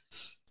would.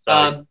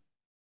 So,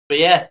 But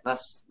yeah,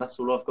 that's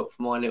all I've got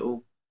for my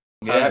little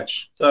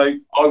perch. so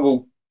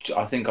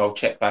I think I'll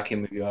check back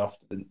in with you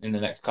in the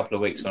next couple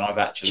of weeks when I've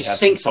actually Just had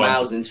sink some some time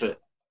hours into it,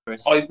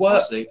 Chris. I work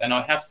honestly. and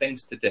I have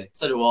things to do.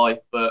 So do I,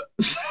 but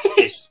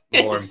it's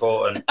more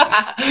important.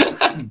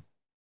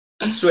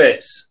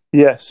 Switz,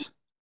 Yes.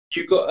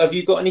 have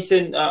you got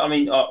anything? I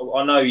mean,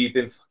 I know you've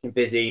been fucking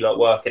busy, like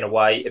working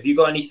away. Have you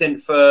got anything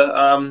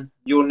for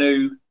your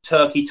new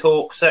Turkey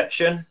Talk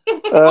section?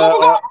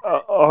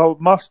 I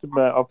must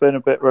admit, I've been a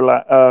bit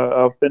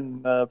I've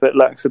been a bit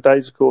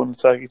lackadaisical on the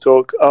Turkey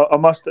Talk. I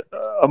must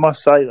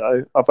say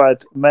though, I've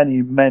had many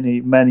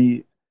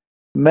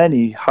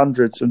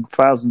hundreds and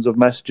thousands of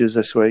messages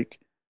this week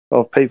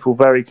of people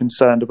very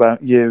concerned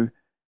about you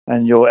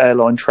and your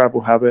airline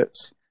travel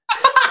habits.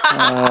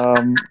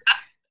 I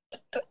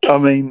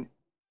mean,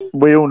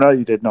 we all know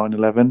you did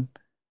 9/11.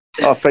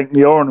 I think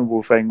the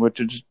honourable thing would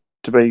just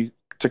to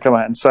come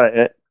out and say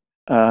it.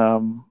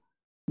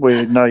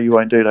 We know you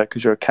won't do that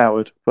because you're a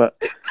coward. But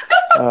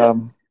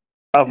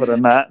other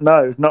than that,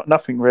 no,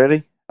 nothing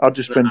really. I've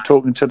just been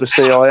talking to the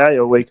CIA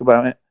all week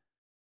about it.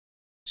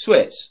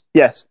 Switz,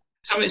 Yes.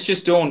 something's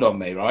just dawned on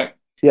me, right?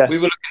 Yes. We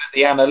were looking at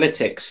the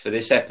analytics for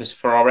this episode,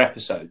 for our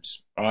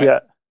episodes, right? Yeah.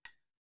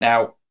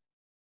 Now,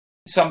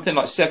 something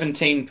like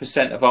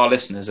 17% of our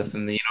listeners are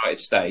from the United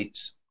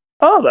States.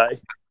 Are they?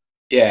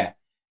 Yeah.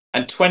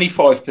 And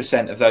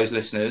 25% of those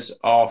listeners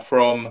are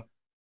from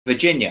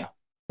Virginia.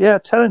 Yeah,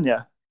 telling you.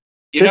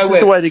 You This know is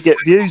the way to get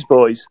views,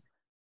 boys.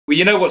 Well,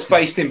 you know what's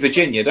based in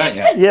Virginia, don't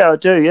you? Yeah, I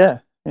do. Yeah.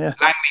 Yeah.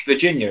 Langley,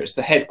 Virginia. It's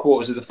the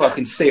headquarters of the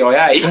fucking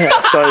CIA. Yeah.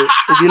 So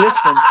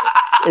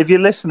if you're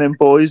listening,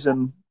 boys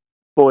and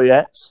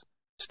boyettes,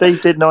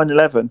 Steve did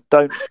 9/11.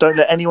 Don't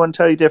let anyone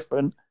tell you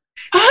different.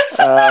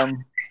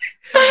 And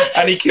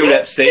he killed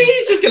Epstein.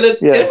 Steve's just going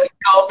to go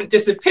off and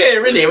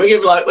disappear, isn't he? We're going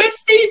to be like, where's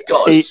Steve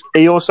gone?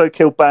 He also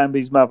killed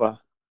Bambi's mother.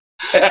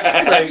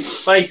 So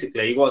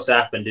basically, what's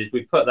happened is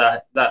we put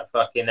that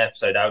fucking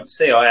episode out.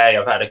 CIA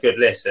have had a good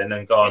listen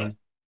and gone,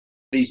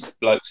 these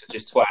blokes are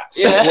just twats.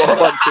 Yeah. What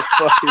a bunch of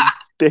fucking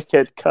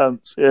dickhead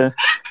cunts. Yeah.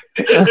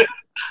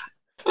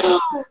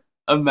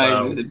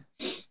 Amazing.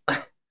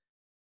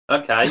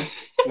 okay.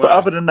 But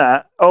other than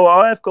that,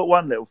 I have got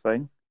one little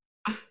thing.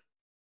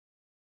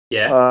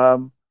 Yeah.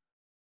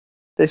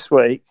 This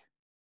week,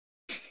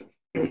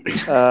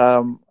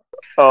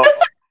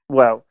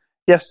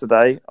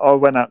 yesterday I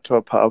went out to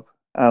a pub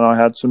and I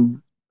had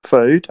some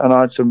food and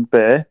I had some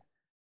beer,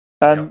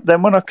 and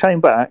then when I came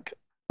back,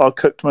 I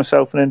cooked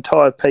myself an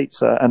entire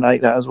pizza and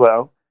ate that as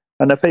well.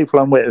 And the people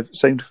I'm with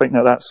seem to think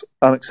that that's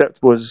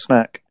unacceptable as a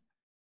snack.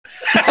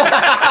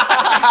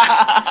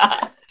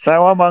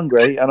 Now I'm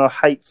hungry and I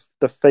hate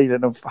the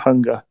feeling of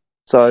hunger.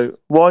 So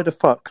why the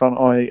fuck can't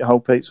I eat a whole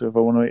pizza if I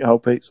want to eat a whole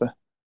pizza?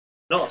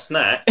 Not a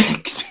snack.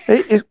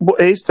 It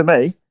is to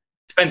me.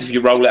 Depends if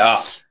you roll it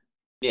up.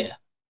 Yeah.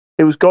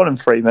 It was gone in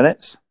 3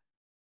 minutes.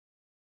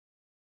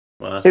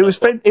 Well, It was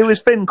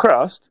thin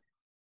crust.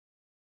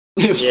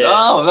 Yeah.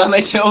 Yeah. That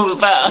makes it all the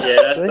better.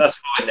 Yeah,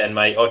 that's fine then,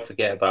 mate. I'd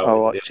forget about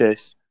Oh, it. right,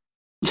 cheers.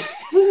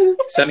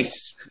 It's only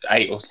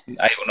 8 or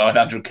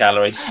 900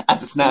 calories.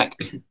 As a snack.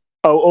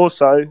 Oh,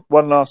 also,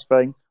 one last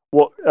thing.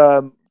 What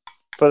for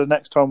the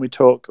next time we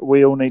talk,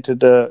 we all need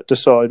to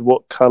decide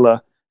what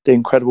colour the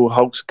Incredible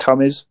Hulk's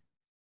cum is.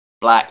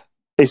 Black.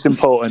 It's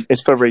important.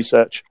 It's for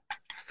research.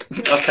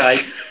 Okay.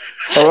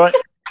 All right?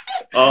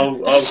 I'll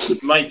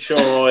make sure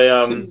I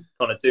kind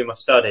of do my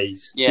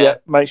studies. Yeah.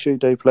 Make sure you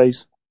do,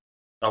 please.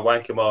 I'll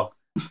wank him off.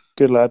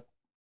 Good lad.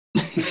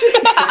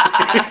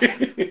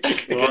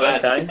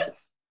 Right, okay.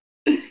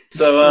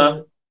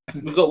 So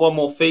we've got one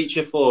more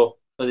feature for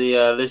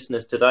the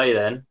listeners today.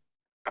 Then,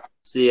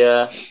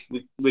 we're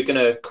going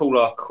to call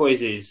our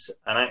quizzes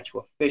an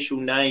actual official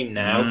name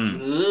now.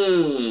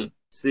 Mm.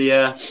 It's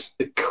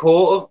the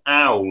Court of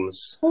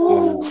Owls.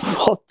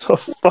 What the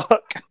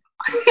fuck?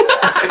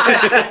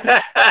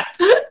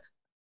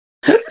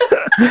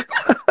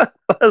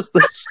 That's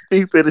the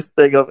stupidest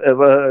thing I've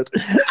ever heard.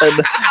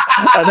 And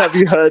have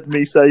you heard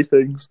me say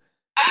things?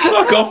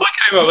 Fuck off, I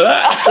came up with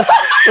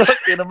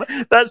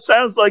that. That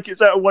sounds like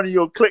it's out of one of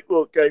your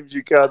clickbait games,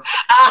 you can.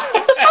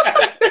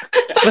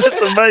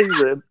 That's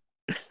amazing.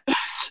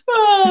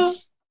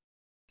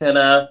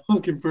 And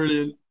Fucking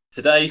brilliant.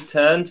 today's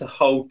turn to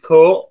hold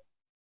court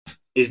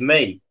is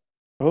me.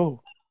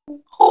 Oh.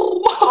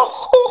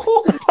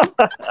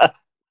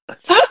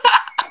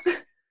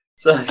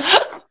 So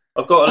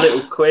I've got a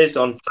little quiz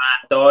on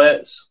fad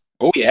diets.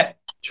 Oh, yeah.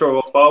 True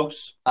or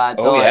false?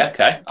 Oh, yeah,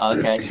 okay.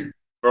 Okay.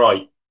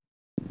 Right.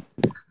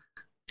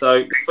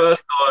 So the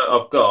first diet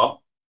I've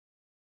got,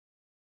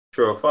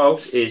 true or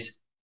false, is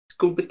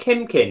called the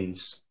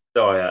Kimkins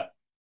diet.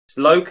 It's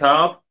low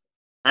carb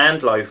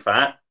and low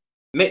fat,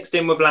 mixed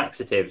in with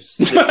laxatives.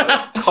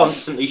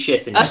 Constantly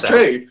shitting That's yourself.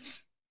 true.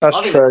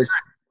 That's true.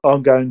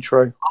 I'm going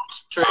true.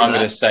 True. I'm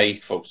going to say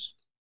false.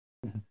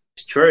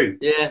 It's true.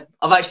 Yeah,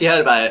 I've actually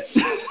heard about it.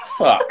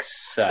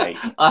 Fuck's sake.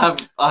 I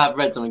have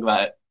read something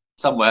about it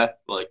somewhere.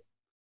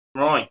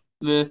 Right.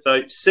 Yeah.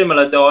 So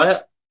similar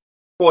diet,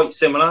 quite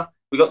similar.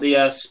 We got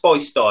the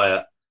spice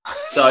diet.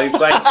 So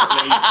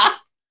basically,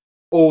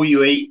 all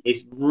you eat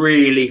is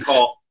really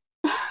hot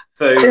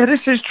food. Yeah,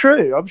 this is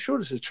true. I'm sure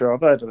this is true.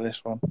 I've heard of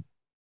this one.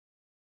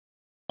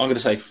 I'm going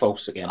to say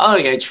false again. Oh,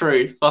 okay,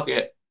 true. Fuck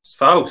it. It's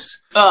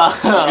false. I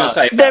was going to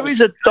say There false.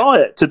 is a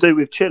diet to do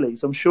with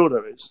chilies. I'm sure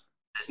there is.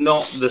 It's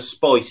not the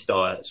spice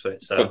diet, so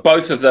But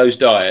both of those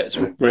diets,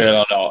 real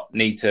or not,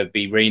 need to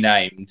be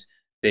renamed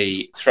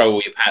the throw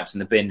all your pants in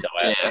the bin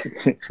diet.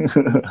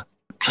 Yeah.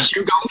 Because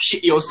you go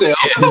shit yourself.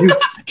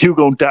 You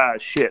gonna die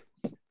as shit.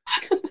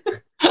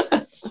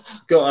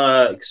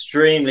 got an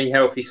extremely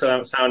healthy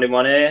sounding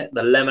one here,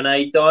 the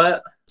lemonade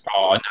diet.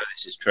 Oh, I know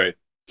this is true.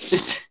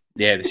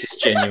 Yeah, this is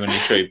genuinely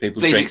true.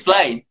 People Please drink.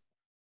 explain.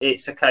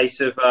 It's a case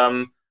of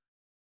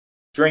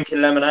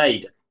drinking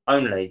lemonade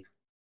only.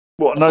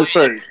 What? No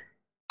food.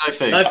 No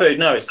food. No food,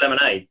 no, it's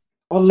lemonade.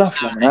 I love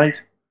lemonade.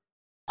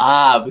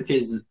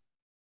 Because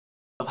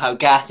of how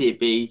gassy it'd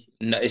be.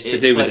 No, it's to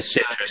It's do with the like-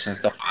 citrus and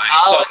stuff like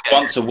that. It's like okay.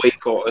 once a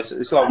week, or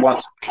it's like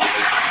once a week.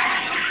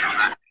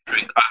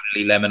 Drink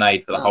only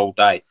lemonade for the whole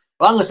day.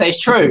 Well, I'm going to say it's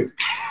true.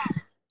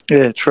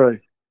 Yeah, true.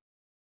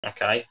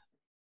 Okay.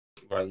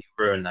 Well, you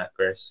ruined that,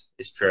 Chris.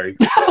 It's true.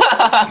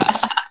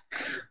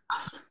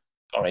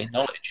 Sorry,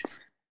 knowledge.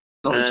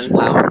 Knowledge is And-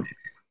 power.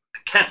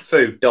 Cat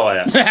food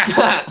diet.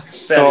 Oh,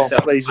 Fairly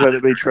self- please let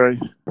it be true.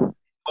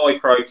 high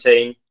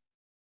protein.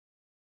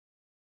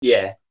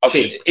 Yeah.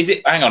 Cheap. Is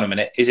it? Hang on a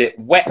minute. Is it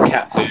wet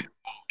cat food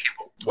or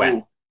kibble?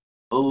 Wet.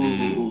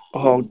 Ooh.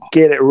 Oh,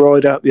 get it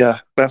right up, yeah.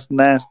 That's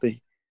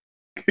nasty.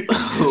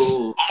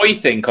 Ooh. I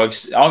think I'm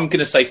going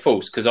to say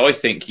false because I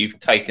think you've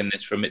taken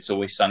this from It's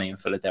Always Sunny in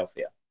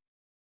Philadelphia.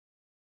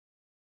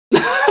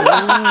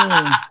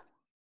 I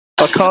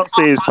can't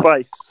see his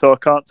face, so I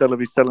can't tell if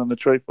he's telling the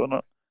truth or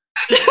not.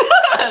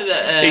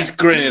 He's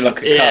grinning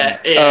like a yeah,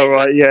 cunt. yeah, Oh,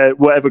 right, yeah,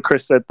 whatever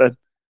Chris said then.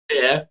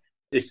 yeah.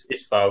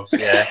 It's false,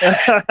 yeah.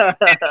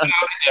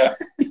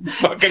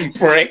 Fucking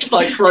prick. It's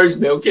like crow's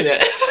milk, isn't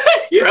it?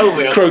 Crow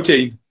milk.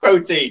 Protein.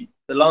 Protein.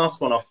 The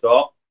last one I've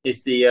got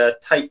is the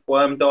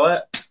tapeworm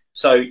diet.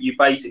 So you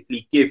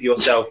basically give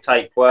yourself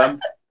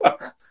tapeworm. To be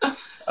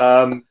fair,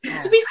 though,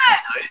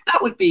 that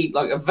would be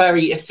like a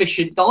very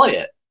efficient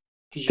diet.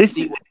 Because you This-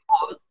 can eat what you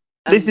want.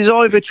 This is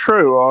either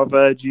true or I've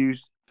heard you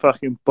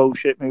fucking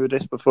bullshit me with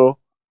this before.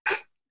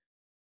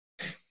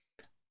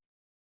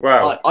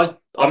 Well, I'm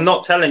I'm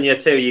not telling you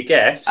till you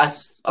guess.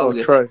 That's Oh,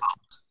 yes, true.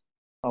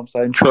 I'm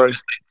saying I'm true. gonna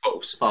say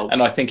false. False.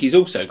 And I think he's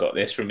also got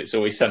this from It's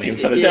Always Sunny in Yeah,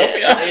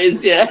 Philadelphia. it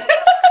is, yeah.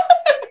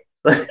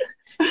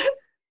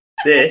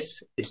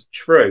 This is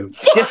true.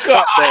 Get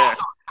up there.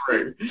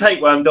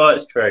 Tapeworm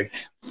diet's true.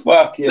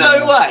 Fuck yeah.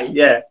 No way.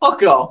 Yeah.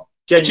 Fuck off.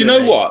 Do you know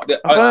Genuinely. what?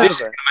 I've heard This of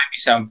is it. going to make me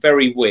sound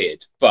very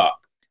weird, but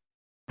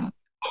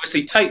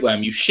obviously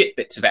tapeworm, you shit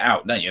bits of it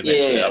out, don't you,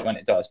 eventually, Yeah. like when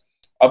it dies.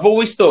 I've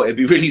always thought it'd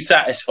be really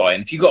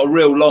satisfying if you got a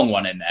real long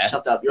one in there.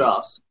 Shut up your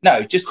ass.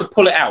 No, just to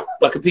pull it out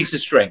like a piece of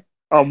string.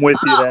 I'm with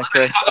you there,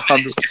 Chris.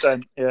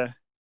 100%. Yeah.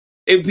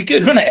 It would be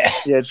good, wouldn't it?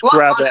 Yeah, just What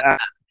grab kind it out.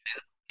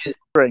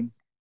 Spring.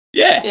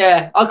 Yeah.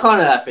 Yeah, I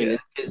kind of have that feeling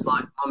because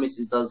like my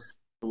missus does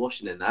the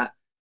washing in that,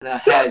 and her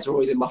hairs are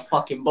always in my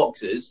fucking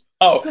boxers.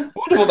 Oh,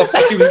 what the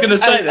fuck he was going to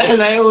say and, there? and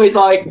they always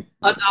like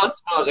I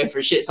go for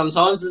a shit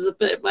sometimes. There's a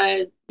bit of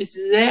my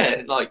missus'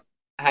 hair like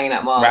hanging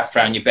out my Wrapped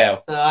around your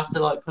bell. So I have to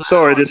like. Pull it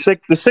Sorry, out.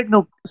 the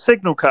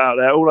signal cut out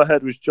there. All I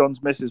heard was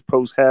John's missus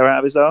pulls hair out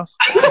of his ass.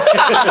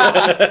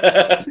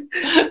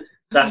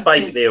 That's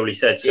basically all he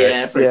said. So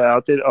Yeah, Yeah,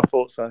 I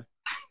thought so.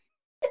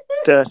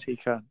 Dirty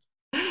cunt.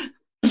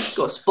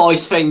 got to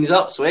spice things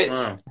up,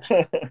 Switz.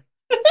 Wow.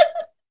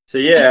 So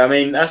yeah, I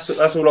mean that's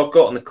all I've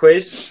got on the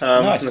quiz.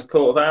 Nice. From the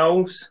Court of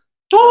Owls.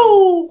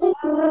 Oh,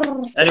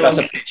 Anyone? That's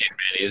a pigeon,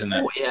 really, isn't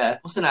it? yeah.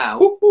 What's an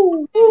owl?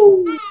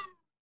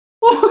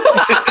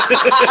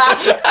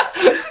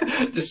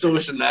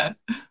 Distortion there.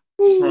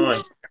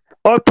 Right.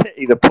 I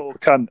pity the poor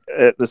cunt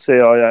at the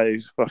CIA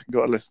who's fucking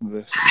got to listen to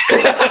this.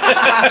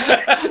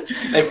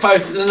 They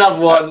posted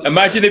another one.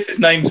 Imagine if his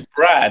name's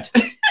Brad.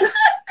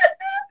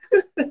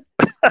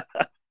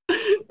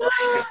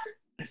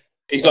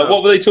 He's like,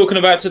 what were they talking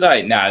about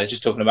today? Nah, they're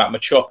just talking about my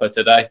chopper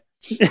today.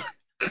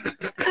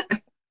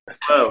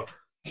 Well,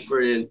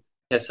 Brilliant.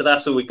 yeah. So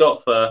that's all we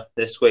got for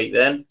this week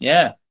then.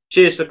 Yeah.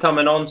 Cheers for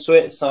coming on,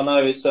 Switz. I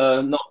know it's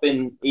not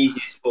been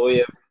easiest for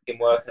you, been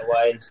working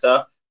away and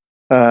stuff.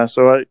 It's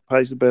all right.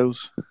 Pays the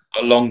bills.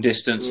 A long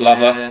distance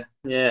lover.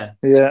 Yeah.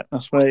 Yeah,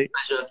 that's me.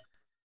 Pleasure.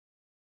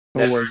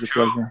 Always a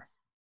pleasure.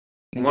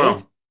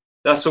 Well,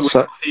 that's all we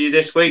So- got for you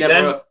this week Never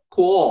then. a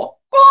core.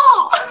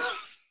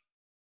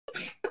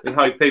 We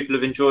hope people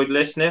have enjoyed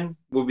listening.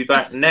 We'll be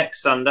back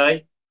next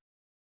Sunday.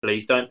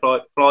 Please don't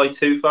fly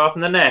too far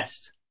from the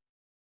nest.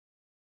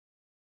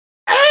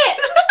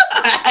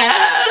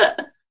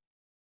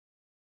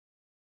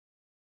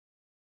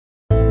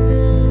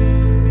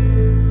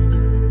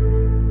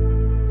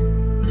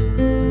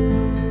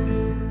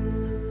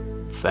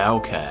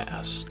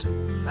 Foulcast.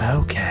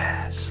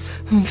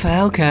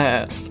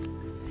 Foulcast.